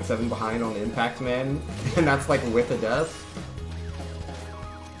 13.7 behind on Impact Man, and that's like with a death.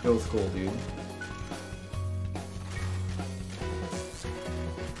 Feels cool, dude.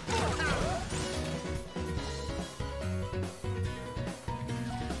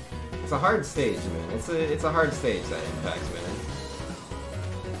 It's a hard stage, man. It's a hard stage, that Impact Man.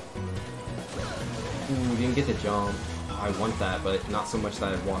 Ooh, didn't get the jump. I want that, but not so much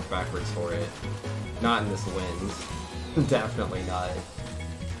that I'd walk backwards for it. Not in this wind. Definitely not.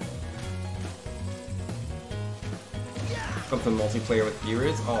 Something multiplayer with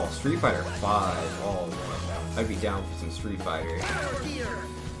viewers? Oh, Street Fighter 5. Oh, man. I'd be down for some Street Fighter.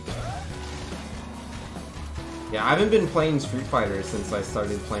 Yeah, I haven't been playing Street Fighter since I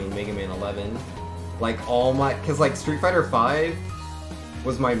started playing Mega Man 11. Like, cause like Street Fighter 5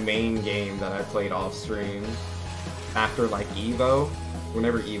 was my main game that I played off stream. After like Evo,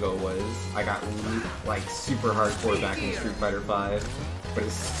 whenever Evo was, I got like super hardcore back in Street Fighter 5. But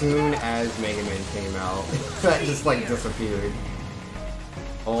as soon as Mega Man came out, that just like disappeared.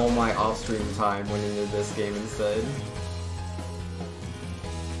 All my off-stream time went into this game instead.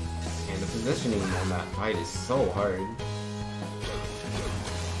 And the positioning on that fight is so hard.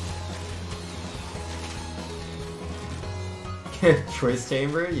 Choice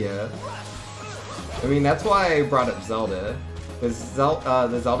Chamber, yeah. I mean, that's why I brought up Zelda. The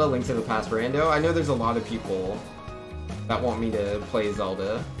Zelda Link to the Past rando, I know there's a lot of people that want me to play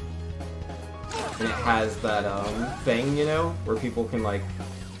Zelda. And it has that thing, you know, where people can like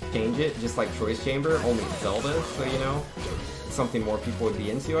change it, just like Choice Chamber, only Zelda, so you know, it's something more people would be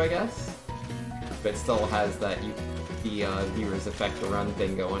into, I guess. But it still has that the viewers affect the run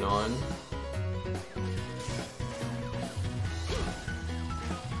thing going on.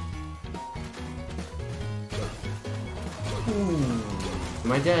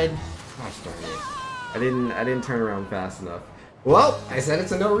 Am I dead? Gosh darn it. I didn't turn around fast enough. Well, I said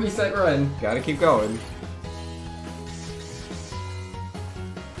it's a no reset run. Gotta keep going.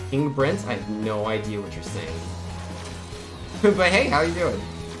 King Brent, I have no idea what you're saying. But hey, how you doing?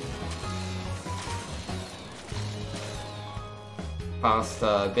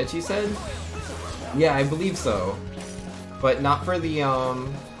 Pasta bitch, you said? Yeah, I believe so. But not for the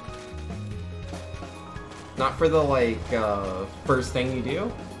like first thing you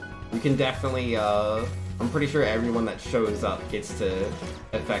do. You can definitely I'm pretty sure everyone that shows up gets to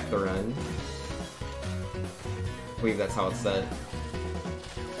affect the run. I believe that's how it's said.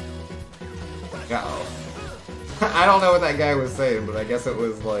 Uh-oh. I don't know what that guy was saying, but I guess it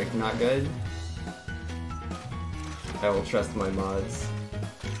was like not good. I will trust my mods.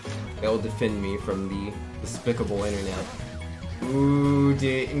 They'll defend me from the despicable internet. Ooh,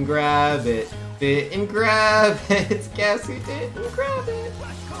 didn't grab it. Didn't grab it. Guess who didn't grab it?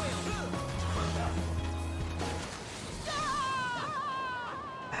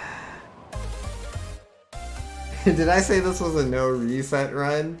 Did I say this was a no reset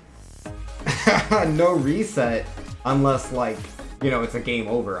run? No reset, unless like, you know, it's a game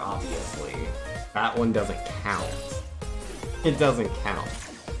over, obviously. That one doesn't count. It doesn't count.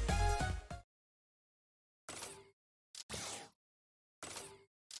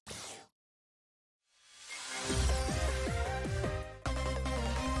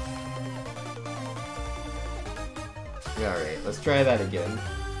 Alright, let's try that again.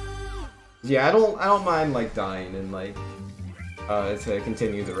 Yeah, I don't mind like dying and like to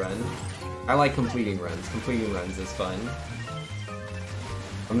continue the run. I like completing runs. Completing runs is fun.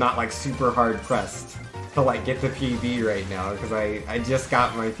 I'm not like super hard pressed to like get the PB right now because I just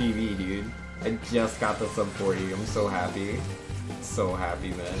got my PB, dude. I just got the sub 40. I'm so happy. So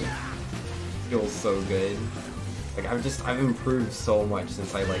happy, man. Feels so good. Like I've improved so much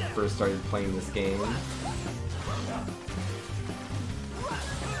since I like first started playing this game.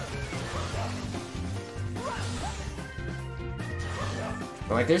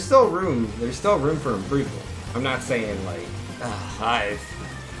 But like there's still room for improvement. I'm not saying like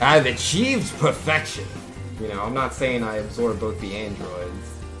I've achieved perfection. You know, I'm not saying I absorb both the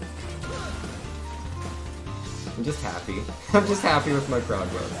androids. I'm just happy. I'm just happy with my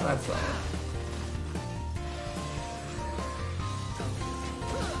progress, that's all.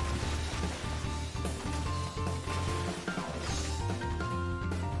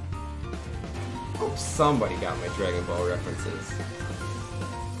 Hope somebody got my Dragon Ball references.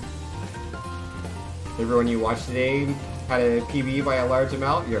 Everyone you watched today had a PB by a large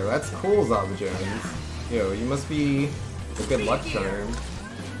amount? Yo, that's cool, Zaba Jones. Yo, you must be a good luck charm.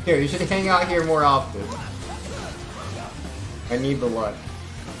 Yo, you should hang out here more often. I need the luck.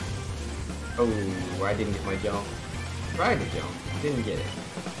 Oh, I didn't get my jump. Tried to jump, didn't get it.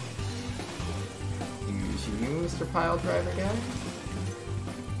 You, Mr. Pile Driver guy?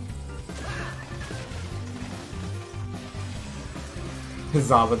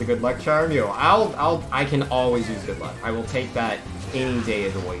 Zaba the good luck charm? Yo, I can always use good luck. I will take that any day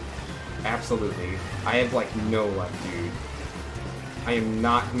of the week. Absolutely. I have like no luck, dude. I am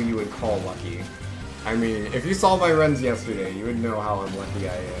not who you would call lucky. I mean, if you saw my runs yesterday, you would know how unlucky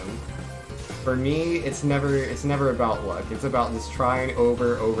I am. For me, it's never about luck. It's about just trying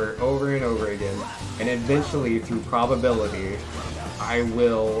over and over again, and eventually, through probability, I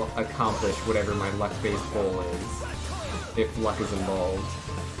will accomplish whatever my luck-based goal is, if luck is involved.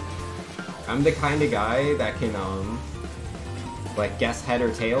 I'm the kind of guy that can, like, guess head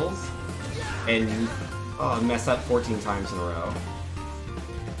or tails, and mess up 14 times in a row.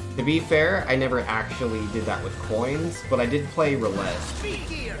 To be fair, I never actually did that with coins, but I did play roulette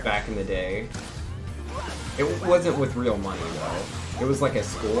back in the day. It wasn't with real money, though. It was like a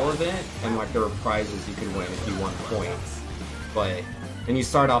school event, and like there were prizes you could win if you won points. But, and you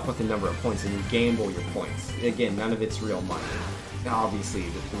start off with a number of points, and you gamble your points. Again, none of it's real money. Now, obviously,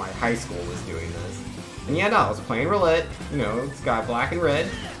 my high school was doing this. And yeah, no, I was playing roulette. You know, it's got black and red.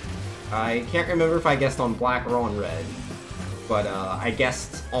 I can't remember if I guessed on black or on red. But I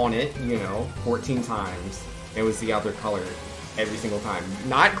guessed on it, you know, 14 times. It was the other color. every single time.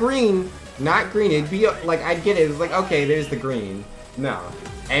 Not green, not green. It'd be like, I'd get it. It's like, okay, there's the green. No,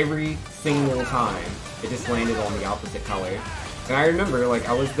 every single time it just landed on the opposite color. And I remember, like,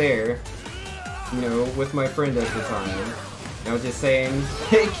 I was there, you know, with my friend at the time. And I was just saying,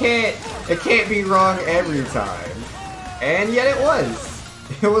 it can't be wrong every time. And yet it was.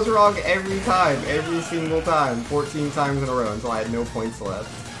 It was wrong every time, every single time, 14 times in a row until I had no points left.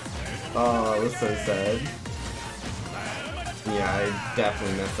 Oh, it was so sad. Yeah, I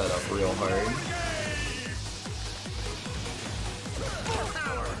definitely messed that up real hard.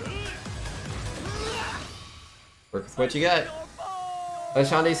 Work with what you got.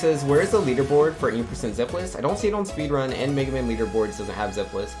 Shande says, where's the leaderboard for 80% zip list? I don't see it on Speedrun, and Mega Man leaderboards doesn't have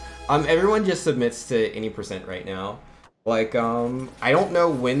zip list. Everyone just submits to any percent right now. Like, I don't know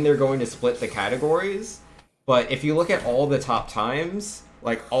when they're going to split the categories, but if you look at all the top times,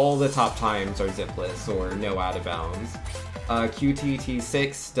 like, all the top times are zipless or no out of bounds.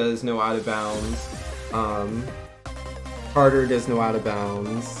 QTT6 does no out of bounds. Carter does no out of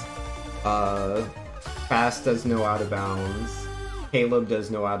bounds. Fast does no out of bounds. Caleb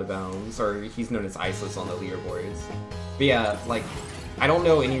does no out of bounds, or he's known as Iceless on the leaderboards. But yeah, like, I don't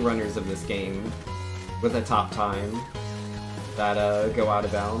know any runners of this game with a top time that go out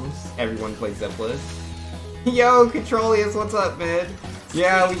of bounds. Everyone plays zipless. Yo, Controlius, what's up, man?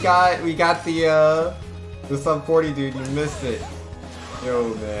 Yeah, we got the sub 40 dude. You missed it.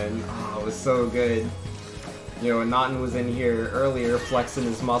 Yo, man, oh, it was so good. Yo, Naughton was in here earlier flexing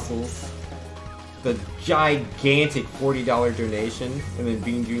his muscles. The gigantic $40 donation, and then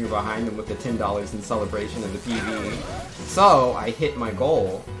Bean Jr. behind him with the $10 in celebration of the PV. So I hit my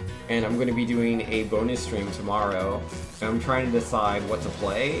goal, and I'm going to be doing a bonus stream tomorrow, and I'm trying to decide what to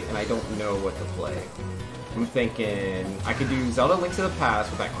play, and I don't know what to play. I'm thinking I could do Zelda Link to the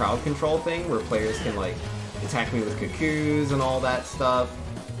Past with that crowd control thing, where players can like attack me with cuckoos and all that stuff.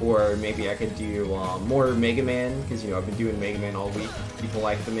 Or maybe I could do more Mega Man, because, you know, I've been doing Mega Man all week. People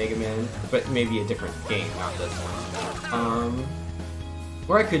like the Mega Man, but maybe a different game, not this one.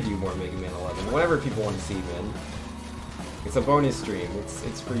 Or I could do more Mega Man 11, whatever people want to see, man. It's a bonus stream,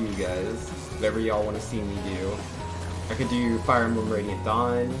 it's for you guys, whatever y'all want to see me do. I could do Fire Emblem Radiant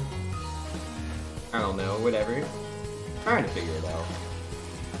Dawn. I don't know, whatever. Trying to figure it out.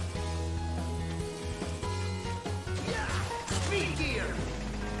 Speed gear.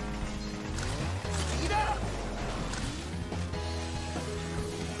 Speed up.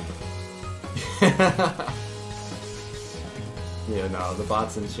 Yeah, no, the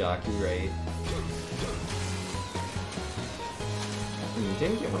bot's in shock, you're right.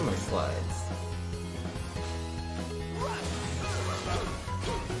 Didn't get one of my slides.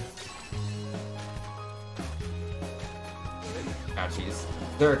 Ouchies. Is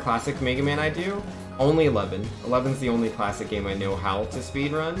there a classic Mega Man I do? Only 11. 11's the only classic game I know how to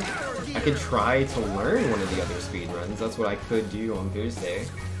speedrun. I could try to learn one of the other speedruns. That's what I could do on Thursday.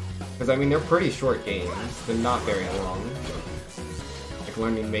 Because, I mean, they're pretty short games. They're not very long. Like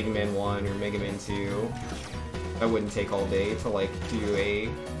learning Mega Man 1 or Mega Man 2. That wouldn't take all day to, like, do a,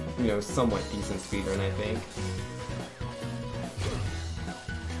 you know, somewhat decent speedrun, I think.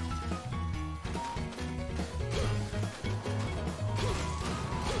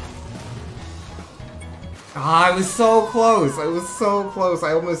 Ah, I was so close! I was so close!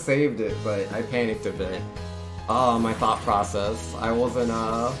 I almost saved it, but I panicked a bit. My thought process. I wasn't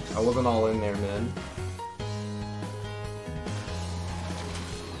all in there, man.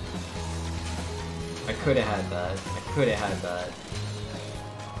 I could've had that. I could've had that.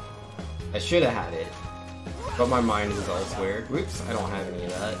 I should've had it. But my mind is elsewhere. Whoops, I don't have any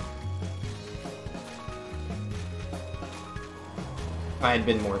of that. If I had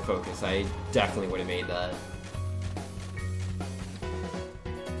been more focused, I definitely would have made that.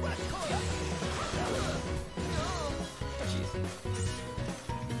 Jeez.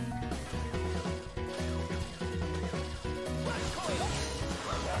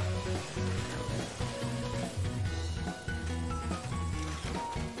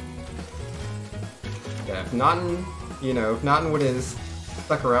 Yeah, if Naughton, you know, if Naughton would have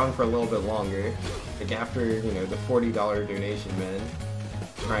stuck around for a little bit longer, like after, you know, the $40 donation, man,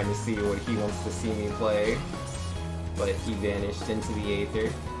 trying to see what he wants to see me play, but he vanished into the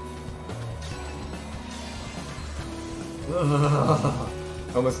aether.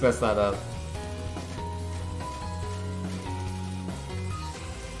 Almost messed that up.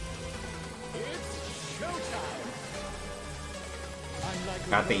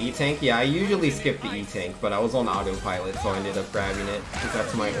 Got the E-Tank? Yeah, I usually skip the E-Tank, but I was on autopilot, so I ended up grabbing it, because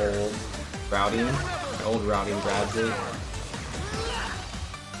that's my old routing. My old routing grabs it.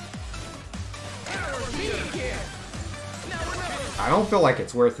 I don't feel like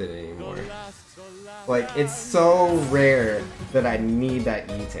it's worth it anymore. Like, it's so rare that I need that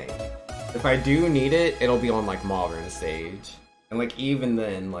E-Tank. If I do need it, it'll be on, like, Modern stage. And, like, even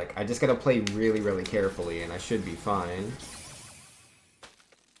then, like, I just gotta play really, really carefully, and I should be fine.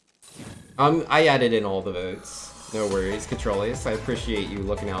 I added in all the votes. No worries, Controllers. I appreciate you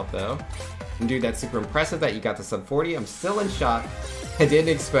looking out, though. And dude, that's super impressive that you got the sub 40. I'm still in shock. I didn't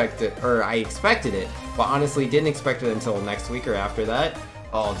expect it, or I expected it, but honestly didn't expect it until next week or after that.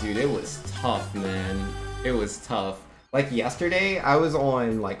 Oh, dude, it was tough, man. It was tough. Like, yesterday, I was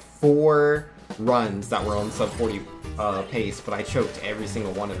on, like, 4 runs that were on sub 40 pace, but I choked every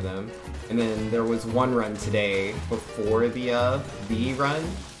single one of them. And then there was one run today before the B run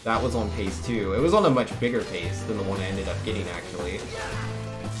that was on pace too. It was on a much bigger pace than the one I ended up getting, actually.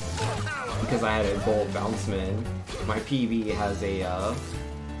 Because I had a gold bounceman. My PB has a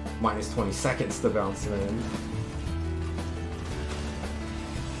minus 20 seconds to bounceman.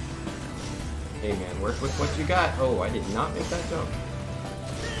 Hey man, work with what you got. Oh, I did not make that jump.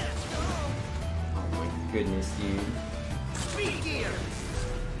 Oh my goodness, dude. Speed gear.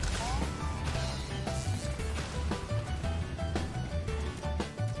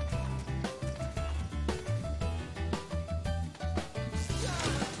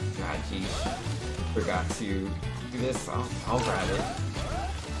 God, geez. Forgot to do this. I'll grab it.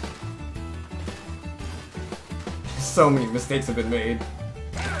 So many mistakes have been made.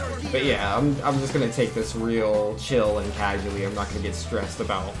 But yeah, I'm just gonna take this real chill and casually. I'm not gonna get stressed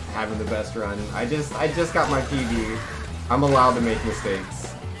about having the best run. I just got my PB. I'm allowed to make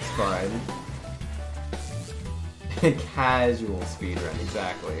mistakes. It's fine. Casual speedrun,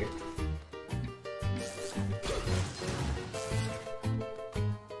 exactly.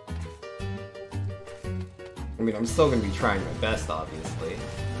 I mean, I'm still gonna be trying my best, obviously.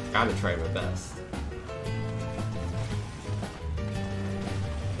 Gotta try my best.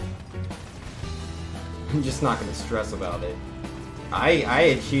 I'm just not gonna stress about it. I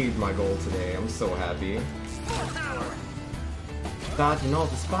achieved my goal today. I'm so happy. Dodging all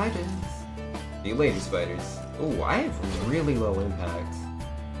the spiders. See you later, spiders. Oh, I have really low impact.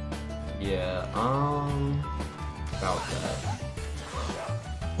 Yeah, about that.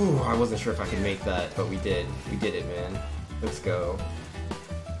 Ooh, I wasn't sure if I could make that, but we did. We did it, man. Let's go.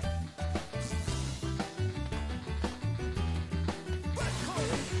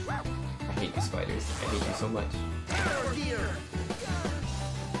 I hate you, spiders. I hate you so much.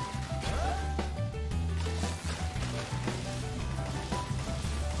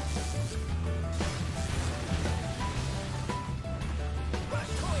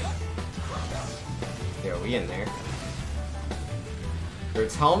 Yeah, we in there. Or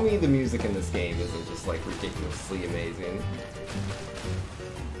tell me the music in this game isn't just like ridiculously amazing.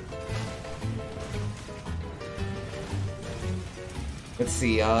 Let's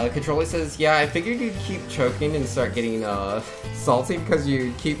see, Controller says, yeah, I figured you'd keep choking and start getting, salty because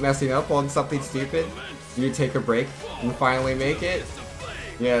you keep messing up on something stupid. You take a break and finally make it.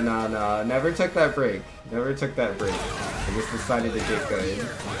 Yeah, nah, never took that break. Never took that break. I just decided to get good.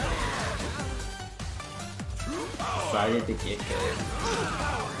 Decided to get good.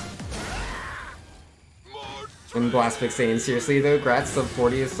 And Blastfix saying, seriously though, Grats sub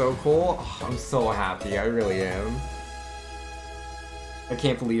 40 is so cool. Oh, I'm so happy, I really am. I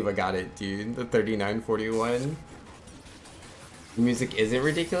can't believe I got it, dude. The 3941. The music isn't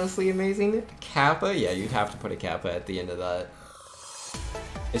ridiculously amazing. Kappa? Yeah, you'd have to put a Kappa at the end of that.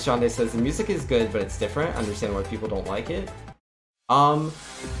 Ishande says, the music is good, but it's different. Understand why people don't like it.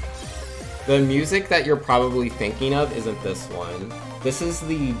 The music that you're probably thinking of isn't this one. This is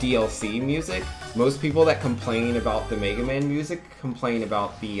the DLC music. Most people that complain about the Mega Man music complain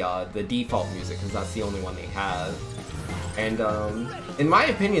about the default music, because that's the only one they have. And in my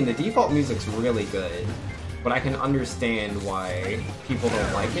opinion, the default music's really good, but I can understand why people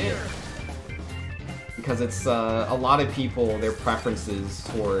don't like it. Because it's a lot of people, their preferences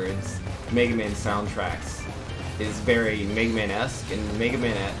towards Mega Man soundtracks is very Mega Man-esque, and Mega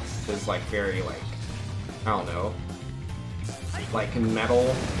Man X is like very like, I don't know, like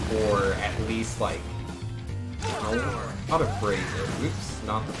metal, or at least like, how to phrase it. Oops,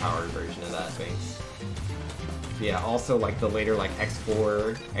 not the powered version of that, thanks. Yeah, also like the later like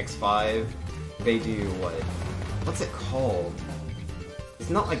X4, X5, they do what's it called?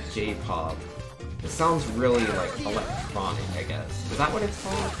 It's not like J-pop. It sounds really like electronic, I guess. Is that what it's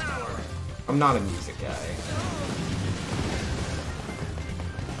called? I'm not a music guy.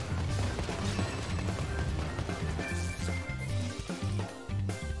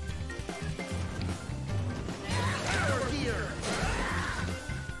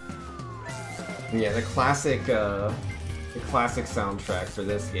 Yeah, the classic soundtrack for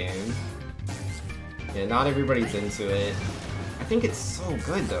this game. Yeah, not everybody's into it. I think it's so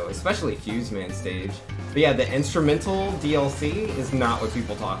good though, especially Fuse Man stage. But yeah, the instrumental DLC is not what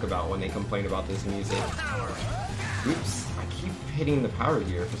people talk about when they complain about this music. Oops, I keep hitting the power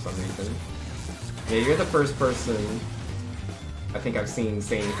gear for some reason. Yeah, you're the first person I think I've seen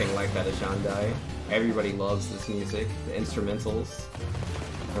say anything like that at Jandai. Everybody loves this music, the instrumentals.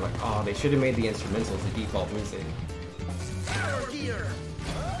 They're like, oh, they should have made the instrumentals the default music. Power gear.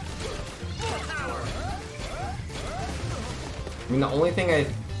 Power. I mean, the only thing I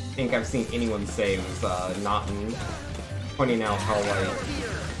think I've seen anyone say was Naughton pointing out how like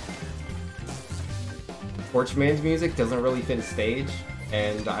Torchman's music doesn't really fit a stage,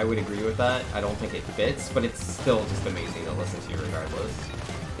 and I would agree with that. I don't think it fits, but it's still just amazing to listen to regardless.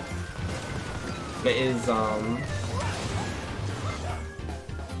 It is I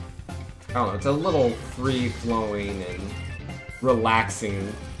don't know, it's a little free-flowing and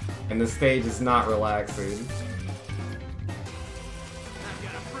relaxing, and the stage is not relaxing. I've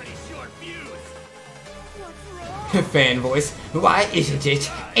got a pretty short fuse. What's wrong? Fan voice, why isn't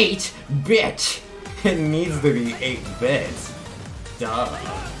it 8-bit? It needs to be 8-bit. Duh.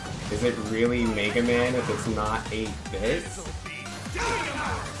 Is it really Mega Man if it's not 8-bit?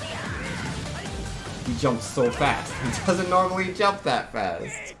 He jumps so fast. He doesn't normally jump that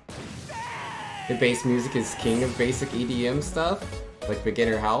fast. The bass music is king of basic EDM stuff. Like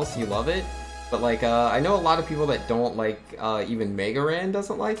Beginner House, you love it. But like, I know a lot of people that don't like, even Mega Ran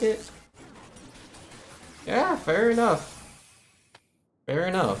doesn't like it. Yeah, fair enough. Fair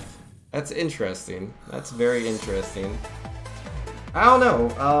enough. That's interesting. That's very interesting. I don't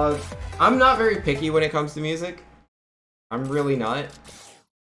know, I'm not very picky when it comes to music. I'm really not.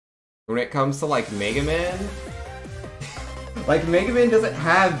 When it comes to like Mega Man, like Mega Man doesn't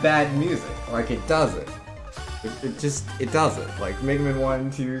have bad music. Like it doesn't. It doesn't. Like Mega Man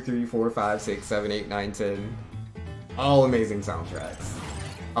 1, 2, 3, 4, 5, 6, 7, 8, 9, 10. All amazing soundtracks.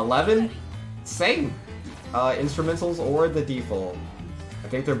 11? Same. Instrumentals or the default. I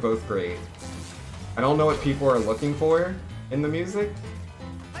think they're both great. I don't know what people are looking for in the music.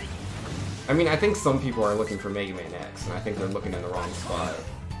 I mean, I think some people are looking for Mega Man X, and I think they're looking in the wrong spot.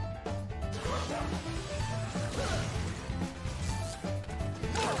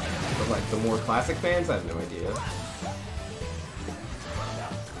 But like, the more classic fans, I have no idea.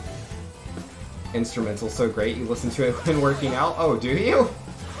 Instrumental's so great, you listen to it when working out? Oh, do you?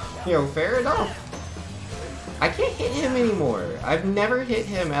 You know, fair enough. I can't hit him anymore. I've never hit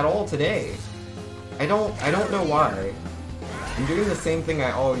him at all today. I don't know why. I'm doing the same thing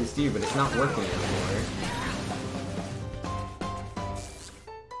I always do, but it's not working anymore.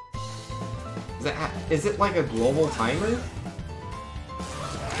 Is it like a global timer?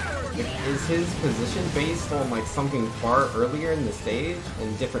 Is his position based on like something far earlier in the stage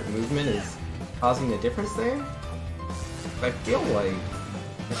and different movement is causing the difference there? I feel like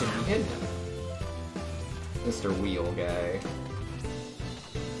I should be hitting him. Mr. Wheel guy.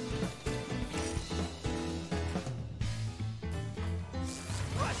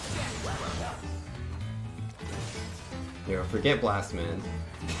 Yo, forget Blastman.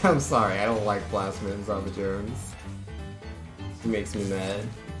 I'm sorry, I don't like Blastman Zaba Jones. He makes me mad.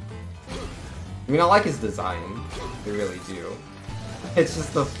 I mean, I like his design. I really do. It's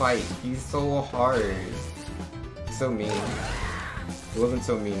just the fight. He's so hard. He's so mean. He wasn't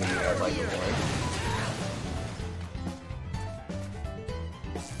so mean to me, I'd like it more.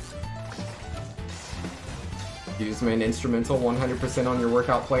 Useman instrumental 100% on your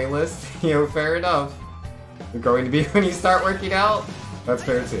workout playlist. You know, fair enough. You're going to be when you start working out? That's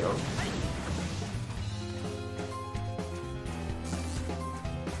fair too.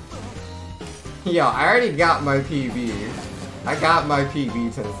 Yo, I already got my PB. I got my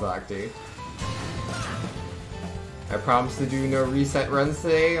PB, Tensakti. I promised to do no reset runs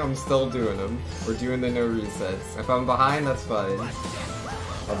today. I'm still doing them. We're doing the no resets. If I'm behind, that's fine.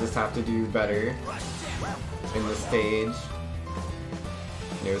 I'll just have to do better in the stage.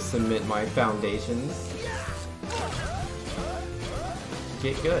 You know, submit my foundations.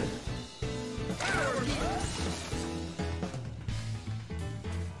 Get good.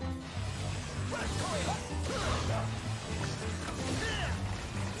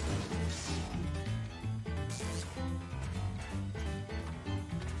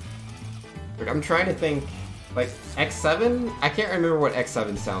 Like, I'm trying to think, like, X7? I can't remember what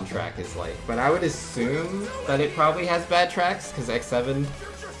X7 soundtrack is like, but I would assume that it probably has bad tracks, because X7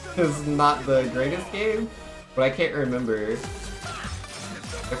 is not the greatest game, but I can't remember if,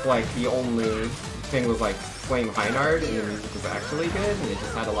 like, the only thing was, like, Flame Heinard, and the music was actually good, and it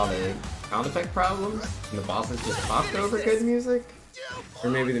just had a lot of sound effect problems, and the bosses just talked over good music? Or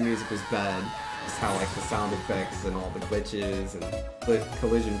maybe the music was bad, just how like the sound effects and all the glitches and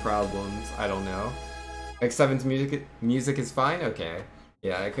collision problems, I don't know. X7's music is fine? Okay.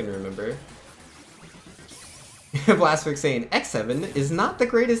 Yeah, I couldn't remember. Blastfix saying, X7 is not the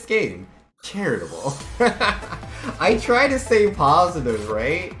greatest game. Charitable. I try to stay positive,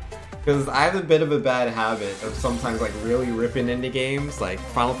 right? Because I have a bit of a bad habit of sometimes like really ripping into games like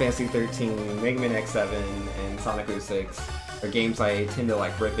Final Fantasy 13, Mega Man X7, and Sonic 06 are games I tend to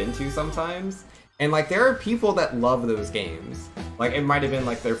like rip into sometimes. And like there are people that love those games. Like it might have been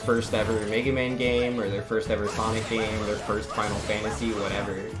like their first ever Mega Man game or their first ever Sonic game, their first Final Fantasy,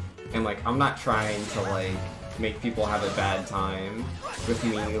 whatever. And like I'm not trying to like make people have a bad time with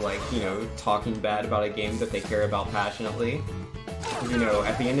me like, you know, talking bad about a game that they care about passionately. You know,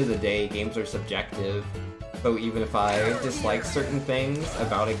 at the end of the day, games are subjective, so even if I dislike certain things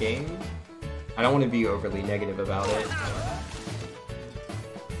about a game, I don't want to be overly negative about it.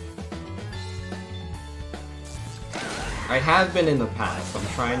 I have been in the past, I'm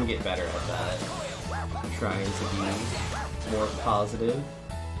trying to get better at that. I'm trying to be more positive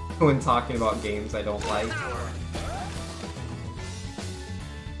when talking about games I don't like.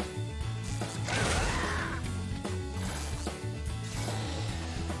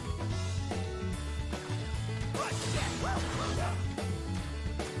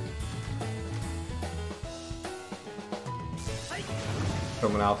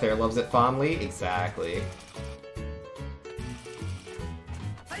 Someone out there loves it fondly? Exactly.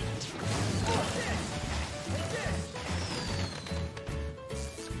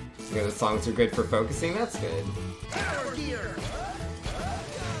 You know, the songs are good for focusing? That's good.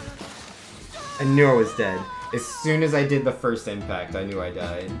 I knew I was dead. As soon as I did the first impact, I knew I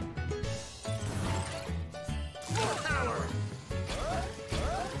died.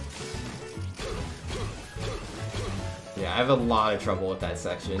 Yeah, I have a lot of trouble with that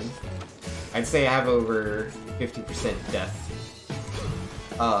section. I'd say I have over 50% death.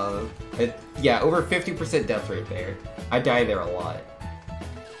 Yeah, over 50% death rate there. I die there a lot.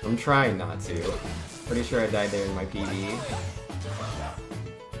 I'm trying not to. Pretty sure I died there in my PB.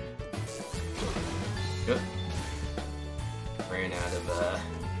 Yep. Ran out of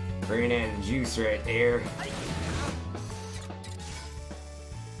juice right there.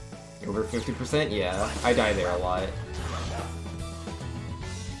 Over 50%? Yeah, I die there a lot.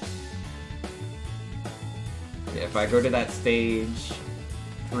 Yeah, if I go to that stage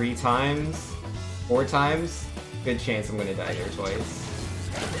 3 times, 4 times, good chance I'm gonna die there twice.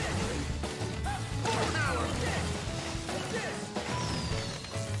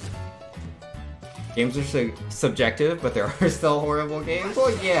 Games are so subjective, but there are still horrible games?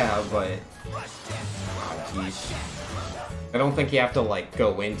 Well, yeah, but... Oh, geez. I don't think you have to, like,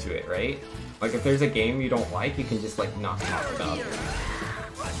 go into it, right? Like, if there's a game you don't like, you can just, like, not talk about it.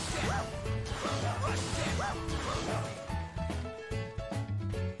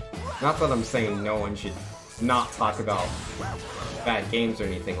 Not that I'm saying no one should not talk about bad games or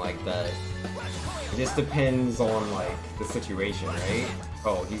anything like that. It just depends on, like, the situation, right?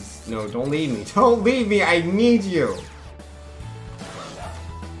 Oh, he's... No, don't leave me. Don't leave me! I need you!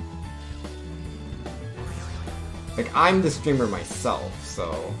 Like, I'm the streamer myself,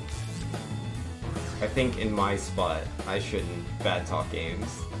 so... I think in my spot, I shouldn't bad talk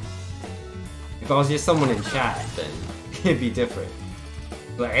games. If I was just someone in chat, then it'd be different.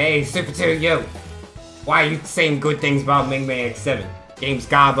 Like, hey, Super 2, yo! Why are you saying good things about Mega Man X7? Game's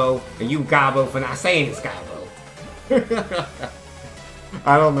Gabo, and you Gabo for not saying it's Gabo.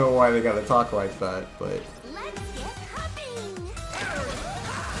 I don't know why they gotta talk like that, but... Let's get hopping!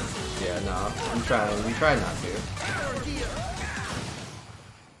 Yeah, no, I'm trying. We try not to.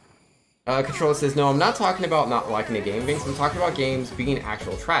 Controller says, no, I'm not talking about not liking a game, Vince. I'm talking about games being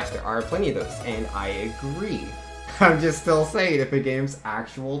actual trash. There are plenty of those, and I agree. I'm just still saying, if a game's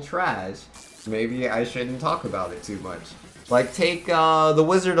actual trash, maybe I shouldn't talk about it too much. Like, take The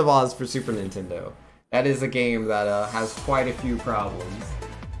Wizard of Oz for Super Nintendo. That is a game that has quite a few problems.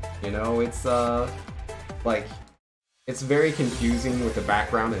 You know, it's like, it's very confusing with the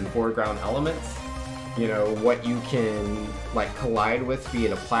background and foreground elements. You know, what you can, like, collide with, be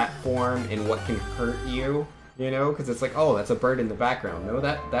it a platform, and what can hurt you, you know? Because it's like, oh, that's a bird in the background. No,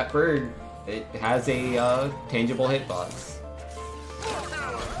 that bird, it has a tangible hitbox.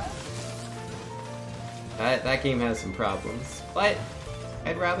 That game has some problems, but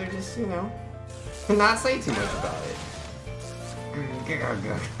I'd rather just, you know, not say too much about it.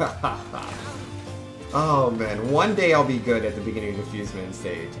 Oh man, one day I'll be good at the beginning of the Fuseman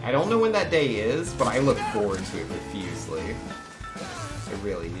stage. I don't know when that day is, but I look forward to it profusely. I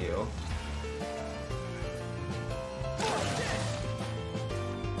really do.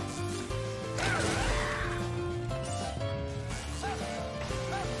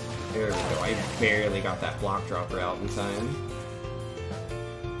 There we go. I barely got that block dropper out in time.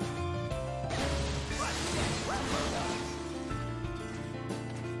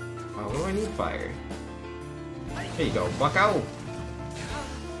 Oh, what do I need? Fire. There you go, bucko!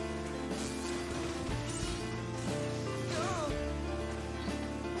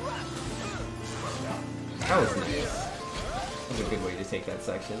 That was nice. That was a good way to take that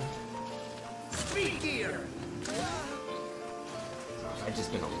section. Speed gear. I've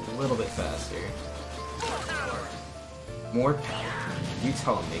just been a little bit faster. Power. More power. You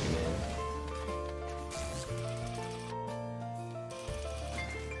tell him, Mega Man.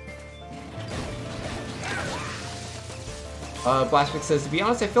 Blastwick says, to be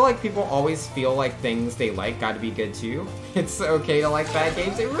honest, I feel like people always feel like things they like gotta be good too. It's okay to like bad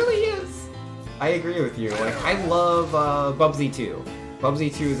games. It really is. I agree with you. Like, I love Bubsy 2.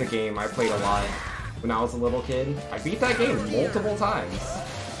 Bubsy 2 is a game I played a lot when I was a little kid. I beat that game multiple times.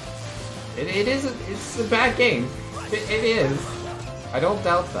 It's a bad game. It is. I don't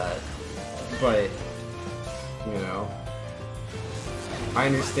doubt that. But, you know, I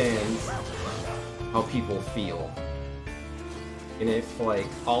understand how people feel. And if, like,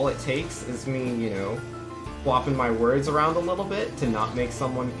 all it takes is me, you know, flopping my words around a little bit to not make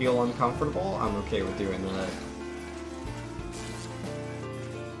someone feel uncomfortable, I'm okay with doing that.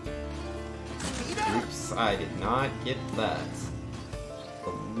 Oops, I did not get that. A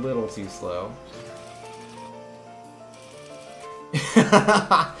little too slow.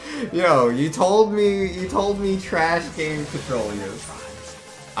 Yo, you told me trash game controllers.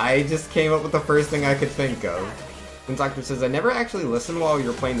 I just came up with the first thing I could think of. And Doctor says, I never actually listened while you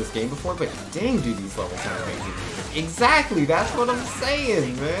were playing this game before, but dang, do these levels sound amazing. Exactly, that's what I'm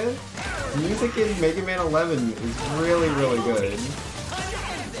saying, man. Music in Mega Man 11 is really, really good.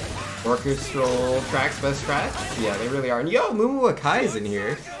 Orchestral tracks, best tracks? Yeah, they really are. And yo, Mumu Akai's in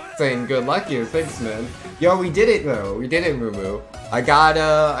here, saying good luck you. Thanks, man. Yo, we did it though. We did it, Mumu. I got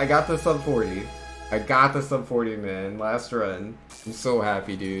the sub 40. I got the sub 40, man. Last run. I'm so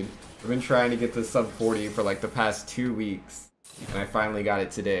happy, dude. I've been trying to get the sub 40 for like the past 2 weeks, and I finally got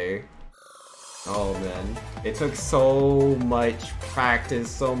it today. Oh man, it took so much practice,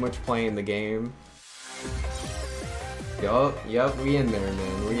 so much playing the game. Yup, we in there,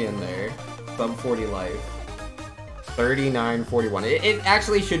 man, we in there. Sub 40 life. 39.41. It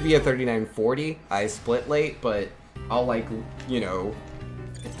actually should be a 39.40. I split late, but I'll, like, you know,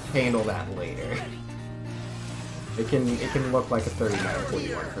 handle that later. It can look like a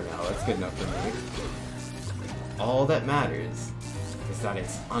 39.41 for now. That's good enough for me. All that matters is that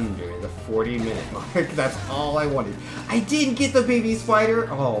it's under the 40-minute mark. That's all I wanted. I did get the baby spider!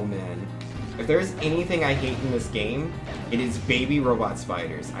 Oh, man. If there's anything I hate in this game, it is baby robot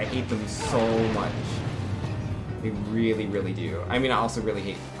spiders. I hate them so much. I really, really do. I mean, I also really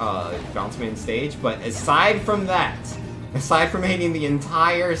hate Bounce Man stage, but aside from that, aside from hating the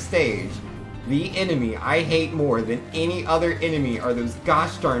entire stage, the enemy I hate more than any other enemy are those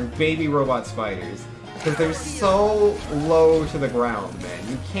gosh darn baby robot spiders. Because they're so low to the ground, man.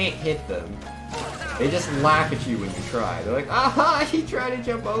 You can't hit them. They just laugh at you when you try. They're like, aha, he tried to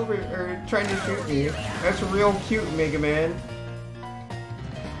jump over, or tried to shoot me. That's real cute, Mega Man.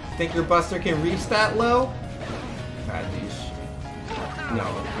 Think your Buster can reach that low? God, no,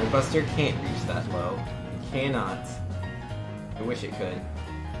 my Buster can't reach that low. It cannot. I wish it could.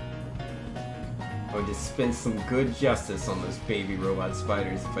 I would just spend some good justice on those baby robot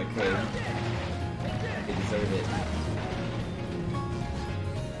spiders if I could. They deserve it.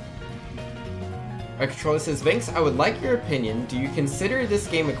 Our controller says, Vinks, I would like your opinion. Do you consider this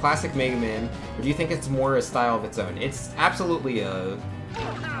game a classic Mega Man, or do you think it's more a style of its own? It's absolutely a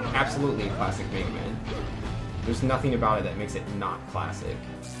classic Mega Man. There's nothing about it that makes it not classic.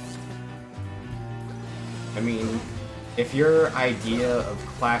 I mean, if your idea of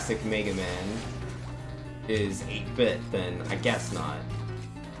classic Mega Man is 8-bit, then I guess not.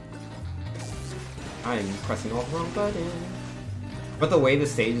 I'm pressing all the wrong buttons. But the way the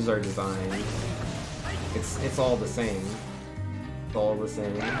stages are designed, it's all the same. It's all the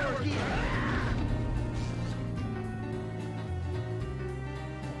same.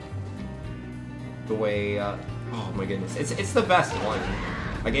 The way, oh my goodness, it's the best one.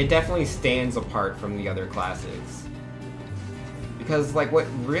 Like, it definitely stands apart from the other classics. Because, like, what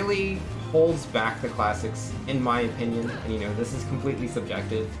really holds back the classics, in my opinion, and you know, this is completely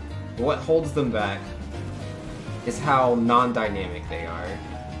subjective, but what holds them back is how non-dynamic they are.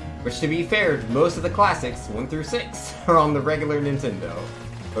 Which, to be fair, most of the classics, 1 through 6, are on the regular Nintendo.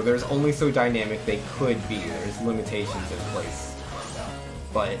 But there's only so dynamic they could be, there's limitations in place.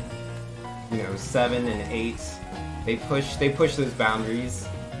 But, you know, 7 and 8, they push those boundaries,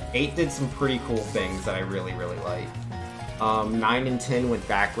 8 did some pretty cool things that I really, really like. 9 and 10 went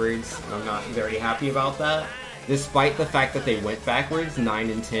backwards, and I'm not very happy about that. Despite the fact that they went backwards, 9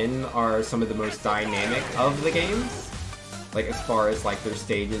 and 10 are some of the most dynamic of the games. Like, as far as, like, their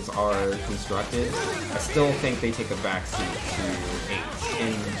stages are constructed. I still think they take a backseat to 8,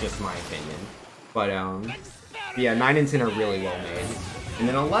 in just my opinion. But, yeah, 9 and 10 are really well made. And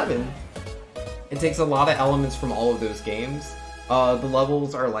then 11, it takes a lot of elements from all of those games. The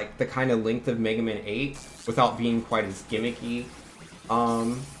levels are, like, the kind of length of Mega Man 8, without being quite as gimmicky.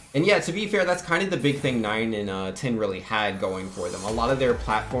 And yeah, to be fair, that's kind of the big thing 9 and 10 really had going for them. A lot of their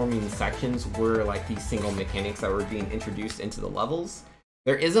platforming sections were like these single mechanics that were being introduced into the levels.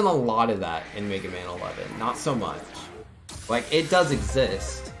 There isn't a lot of that in Mega Man 11, not so much. Like, it does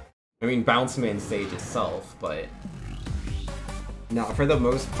exist. I mean, Bounce Man stage itself, but... no, for the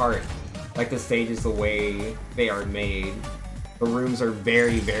most part, like the stages, the way they are made, the rooms are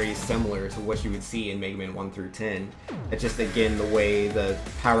very, very similar to what you would see in Mega Man 1 through 10. It's just, again, the way the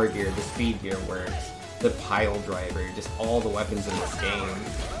power gear, the speed gear works, the pile driver, just all the weapons in this game.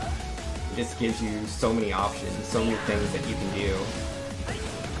 It just gives you so many options, so many things that you can do.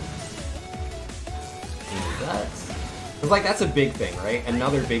 That's a big thing, right?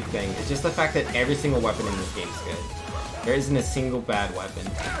 Another big thing is just the fact that every single weapon in this game is good. There isn't a single bad weapon.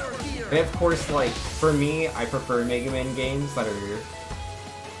 And of course, like, for me, I prefer Mega Man games that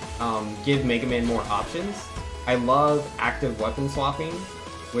are, give Mega Man more options. I love active weapon swapping,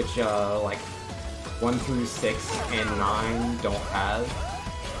 which, like, 1 through 6 and 9 don't have.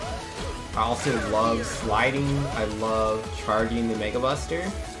 I also love sliding, I love charging the Mega Buster.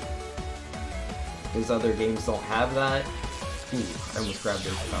 Those other games don't have that. Ooh, I almost grabbed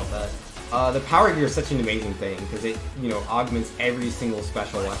this about that. The power gear is such an amazing thing, because it, you know, augments every single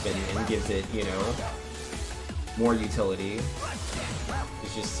special weapon and gives it, you know, more utility.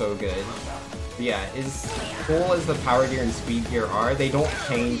 It's just so good. But yeah, as cool as the power gear and speed gear are, they don't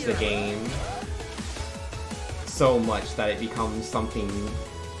change the game so much that it becomes something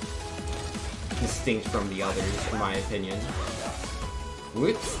distinct from the others, in my opinion.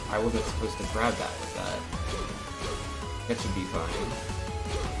 Whoops, I wasn't supposed to grab that with that. That should be fine.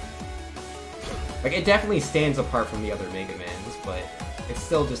 Like, it definitely stands apart from the other Mega Mans, but it's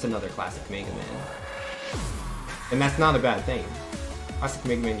still just another classic Mega Man. And that's not a bad thing. Classic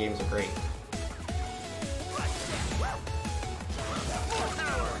Mega Man games are great.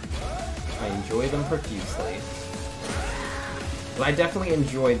 I enjoy them profusely. But I definitely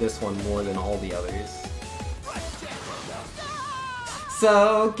enjoyed this one more than all the others.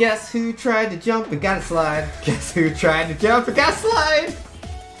 So, guess who tried to jump and got a slide? Guess who tried to jump and got a slide?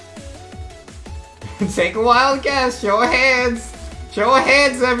 Take a wild guess. Show of hands. Show of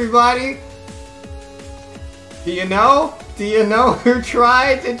hands, everybody. Do you know? Do you know who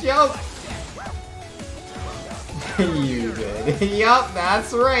tried to jump? You did. Yup,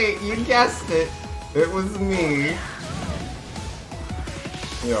 that's right. You guessed it. It was me.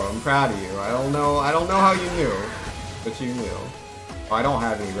 Yo, I'm proud of you. I don't know how you knew, but you knew. Oh, I don't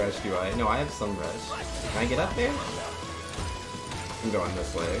have any rush, do I? No, I have some rush. Can I get up there? I'm going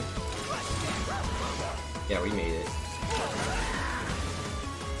this way. Yeah, we made it.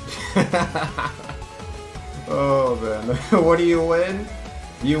 Oh man, what do you win?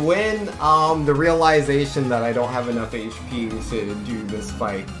 You win the realization that I don't have enough HP to do this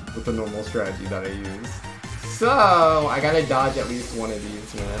fight with the normal strategy that I use. So I gotta dodge at least one of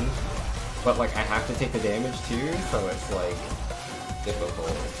these, man. But like I have to take the damage too, so it's like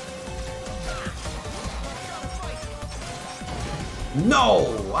difficult.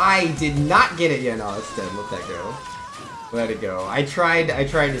 No! I did not get it yet. No, it's dead. Let that go. Let it go. I tried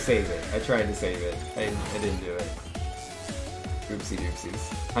to save it. I didn't do it. Oopsie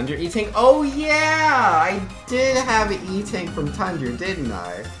doopsies. Tundra E-Tank. Oh yeah! I did have an E-Tank from Tundra, didn't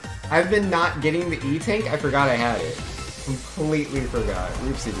I? I've been not getting the E-Tank. I forgot I had it. Completely forgot.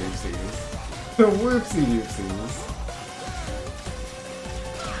 Oopsie doopsies. Whoopsie doopsies.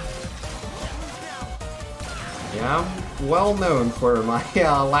 Yeah, I'm well known for my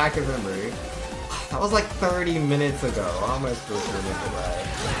lack of memory. That was like 30 minutes ago. How am I supposed to remember that?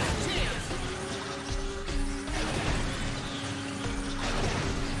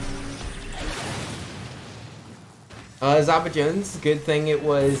 Zappa Jones, good thing it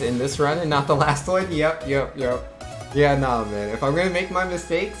was in this run and not the last one. Yep. Yeah, nah, man. If I'm gonna make my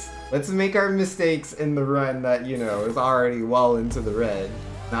mistakes, let's make our mistakes in the run that, you know, is already well into the red.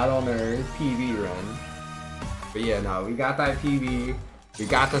 Not on our PB run. But yeah, no, we got that PB. We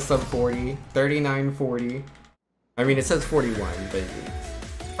got the sub 40, 39.40. I mean, it says 41, but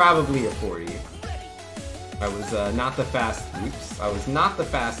it's probably a 40. I was not the oops, I was not the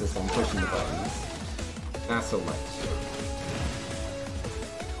fastest on pushing the buttons. Not so much.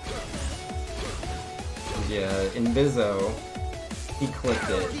 Yeah, Inviso, he clipped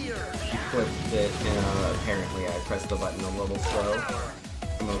it. He clipped it, and apparently I pressed the button a little slow.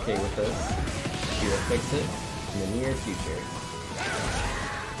 I'm okay with this. She will fix it in the near future.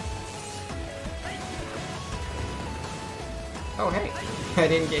 Oh hey, I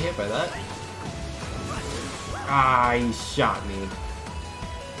didn't get hit by that. Ah, he shot me.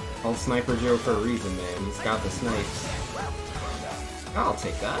 Called Sniper Joe for a reason, man. He's got the snipes. I'll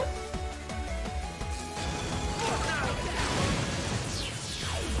take that.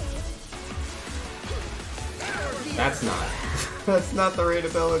 That's not. That's not the right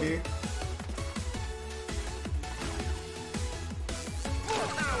ability.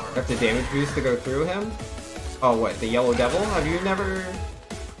 Have to damage boost to go through him? Oh, what? The Yellow Devil? Have you never...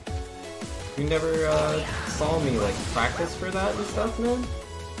 You never, saw me, like, practice for that and stuff, man?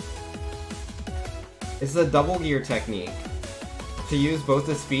 It's a double gear technique. To use both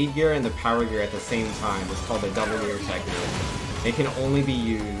the speed gear and the power gear at the same time is called a double gear technique. It can only be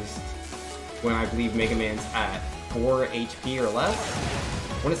used when I believe Mega Man's at 4 HP or less.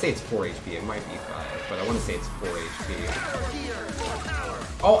 I want to say it's 4 HP, it might be 5, but I want to say it's 4 HP.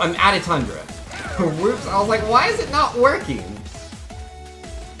 Oh, I'm out of Tundra! Whoops, I was like, why is it not working?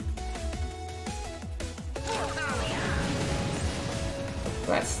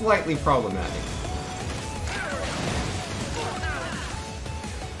 That's slightly problematic.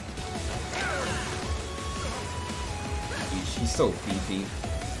 He's so beefy.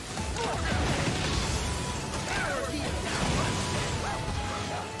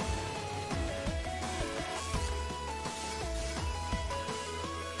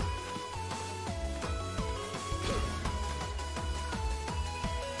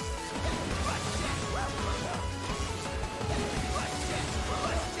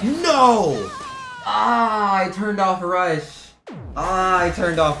 No! Ah, I turned off Rush. Ah, I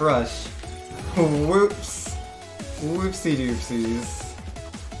turned off Rush. Whoops. Whoopsie doopsies.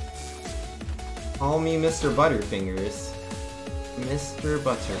 Call me Mr. Butterfingers. Mr.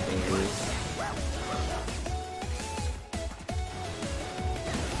 Butterfingers.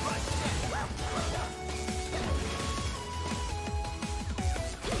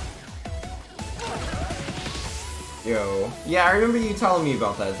 Yo. Yeah, I remember you telling me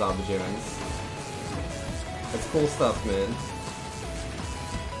about that, Zombie Jones. That's cool stuff, man.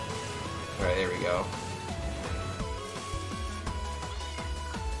 Alright, there we go.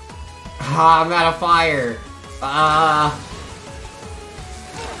 Ah, I'm out of fire! Ah!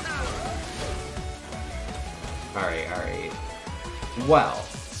 Alright. Well,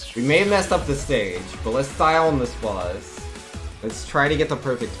 we may have messed up the stage, but let's style on this boss. Let's try to get the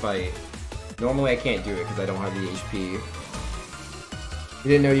perfect fight. Normally I can't do it because I don't have the HP. You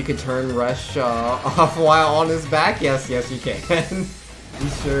didn't know you could turn Rush off while on his back? Yes, you can. You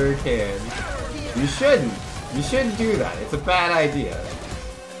sure can. You shouldn't. You shouldn't do that. It's a bad idea.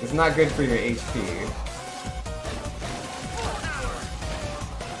 It's not good for your HP.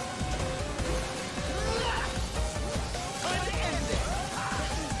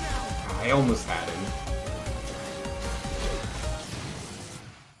 I almost had him.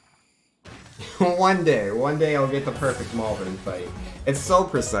 One day I'll get the perfect Malvern fight. It's so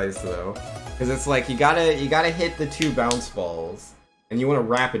precise though, because it's like you gotta hit the 2 bounce balls, and you want to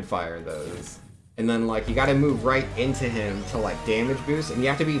rapid fire those, and then like you gotta move right into him to like damage boost, and you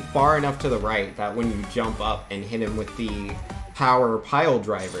have to be far enough to the right that when you jump up and hit him with the power pile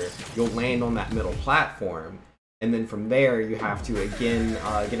driver, you'll land on that middle platform, and then from there you have to again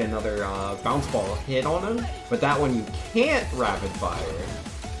get another bounce ball hit on him, but that one you can't rapid fire.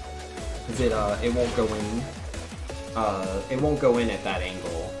 Because it won't go in at that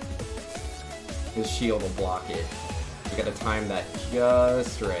angle. His shield will block it. You gotta time that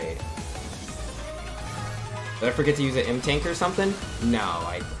just right. Did I forget to use an M-Tank or something? No,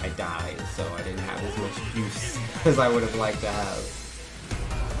 I died, so I didn't have as much use as I would have liked to have.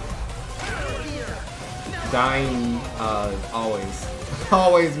 Dying,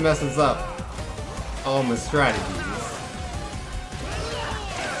 always messes up all my strategies.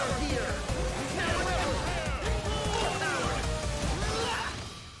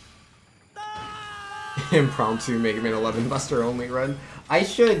 Impromptu Mega Man 11 Buster only run. I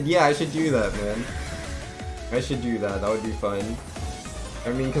should do that, man. I should do that. That would be fun.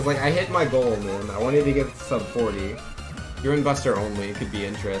 I mean, because like I hit my goal, man. I wanted to get sub 40. Doing Buster only could be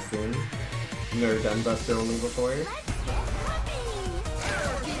interesting. You've never done Buster only before.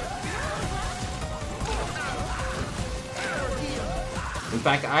 In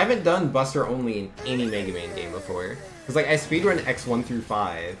fact, I haven't done Buster only in any Mega Man game before. Because like I speedrun X1 through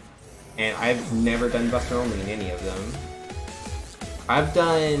 5, and I've never done Buster only in any of them. I've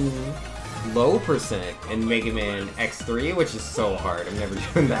done low percent in Mega Man X3, which is so hard. I'm never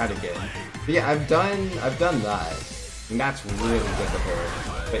doing that again. But yeah, I've done that, and that's really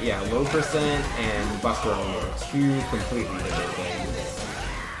difficult. But yeah, low percent and Buster only are two completely different things.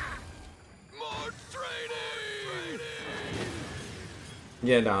 More training!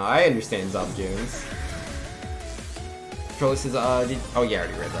 Yeah, no, I understand Zob Jones. Trolley says, oh yeah, I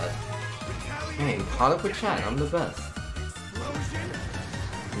already read that. Dang, caught up with chat, I'm the best.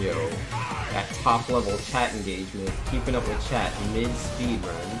 Yo, that top level chat engagement, keeping up with chat mid-speed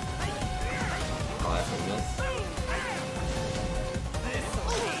run. Oh, that's a miss.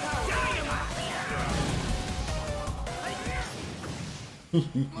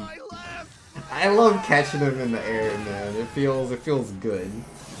 I love catching him in the air, man. It feels good. It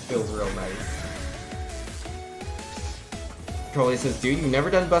feels real nice. Trolley says, dude, you've never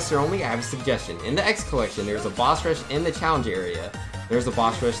done Buster only? I have a suggestion. In the X collection, there's a boss rush in the challenge area. There's a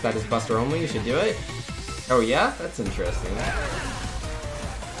boss rush that is Buster only. You should do it. Oh yeah? That's interesting.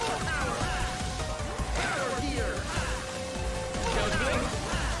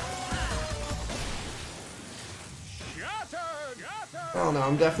 I don't know,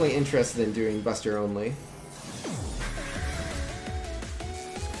 I'm definitely interested in doing Buster only.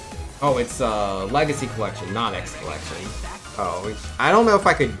 Oh, it's Legacy Collection, not X Collection. Oh, I don't know if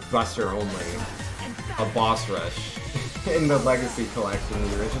I could Buster only a boss rush in the Legacy Collection,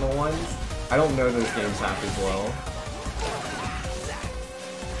 the original ones. I don't know those games half as well.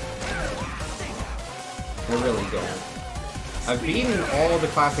 I really don't. I've beaten all the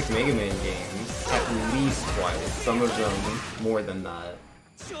classic Mega Man games at least twice, some of them more than that.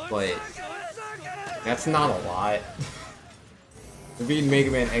 But that's not a lot. I've beaten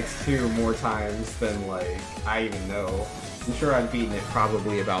Mega Man X2 more times than, like, I even know. I'm sure I've beaten it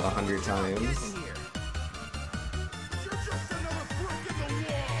probably about 100 times.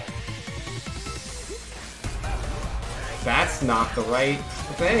 That's not the right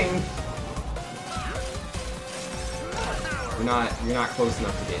thing. You're not close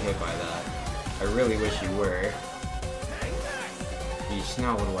enough to get hit by that. I really wish you were. Yeesh,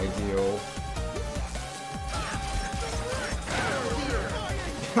 now what do I do?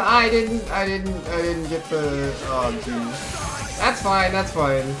 I didn't get the, oh jeez. That's fine.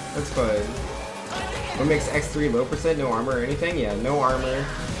 What makes X3 low percent? No armor or anything? Yeah, no armor.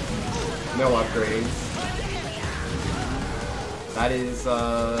 No upgrades. That is,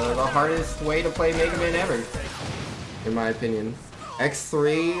 the hardest way to play Mega Man ever, in my opinion.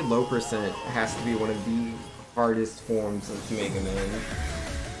 X3 low percent has to be one of the hardest forms of Mega Man,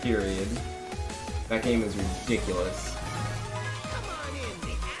 period. That game is ridiculous.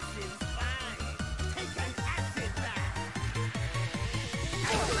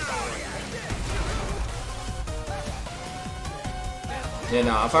 Yeah,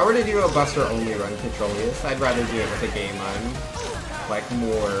 no, if I were to do a Buster only run Controlius, I'd rather do it with a game I'm, like,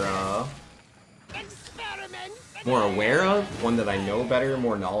 more aware of, one that I know better,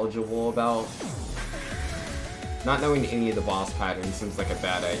 more knowledgeable about. Not knowing any of the boss patterns seems like a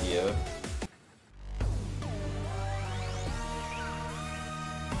bad idea.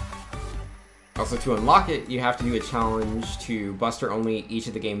 Also, to unlock it, you have to do a challenge to Buster only each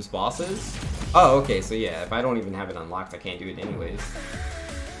of the game's bosses. Oh, okay, so yeah, if I don't even have it unlocked, I can't do it anyways.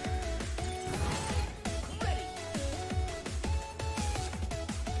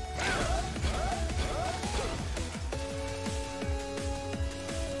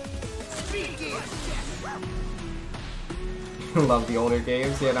 Love the older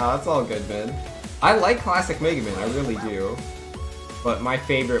games. Yeah, no, that's all good, man. I like classic Mega Man, I really do. But my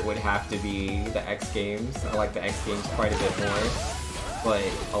favorite would have to be the X games. I like the X games quite a bit more. But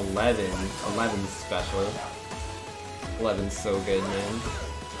 11's special. 11's so good, man.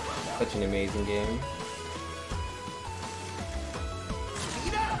 Such an amazing game.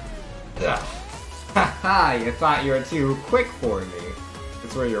 Haha, you thought you were too quick for me.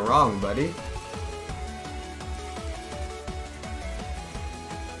 That's where you're wrong, buddy.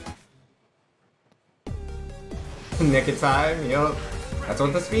 Nick of time, yup. That's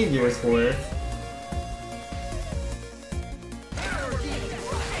what the speed gear is for.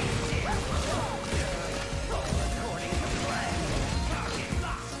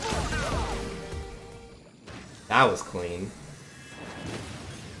 That was clean.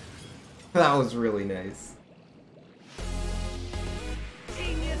 That was really nice.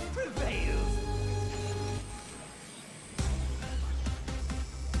 Genius prevails.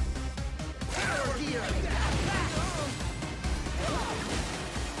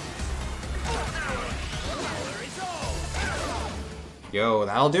 go.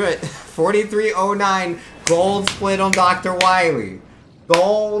 That'll do it. 4309 gold split on Dr. Wily.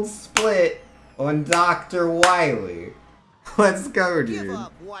 Gold split on Dr. Wily. Let's go, dude. Give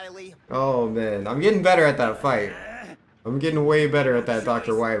up, Wily. Oh, man. I'm getting better at that fight. I'm getting way better at that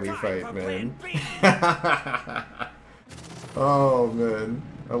Dr. Wily fight, man. Oh, man.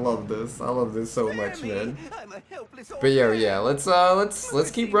 I love this. I love this so much, man. But yo, yeah,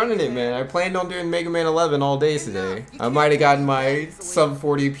 let's keep running it, man. I planned on doing Mega Man 11 all day today. I might have gotten my sub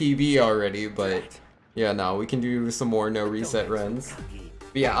 40 PB already, but yeah, no, we can do some more no reset runs.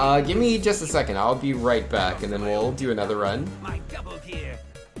 But yeah, give me just a second. I'll be right back, and then we'll do another run. My double gear.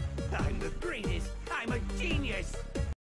 I'm the greatest. I'm a genius.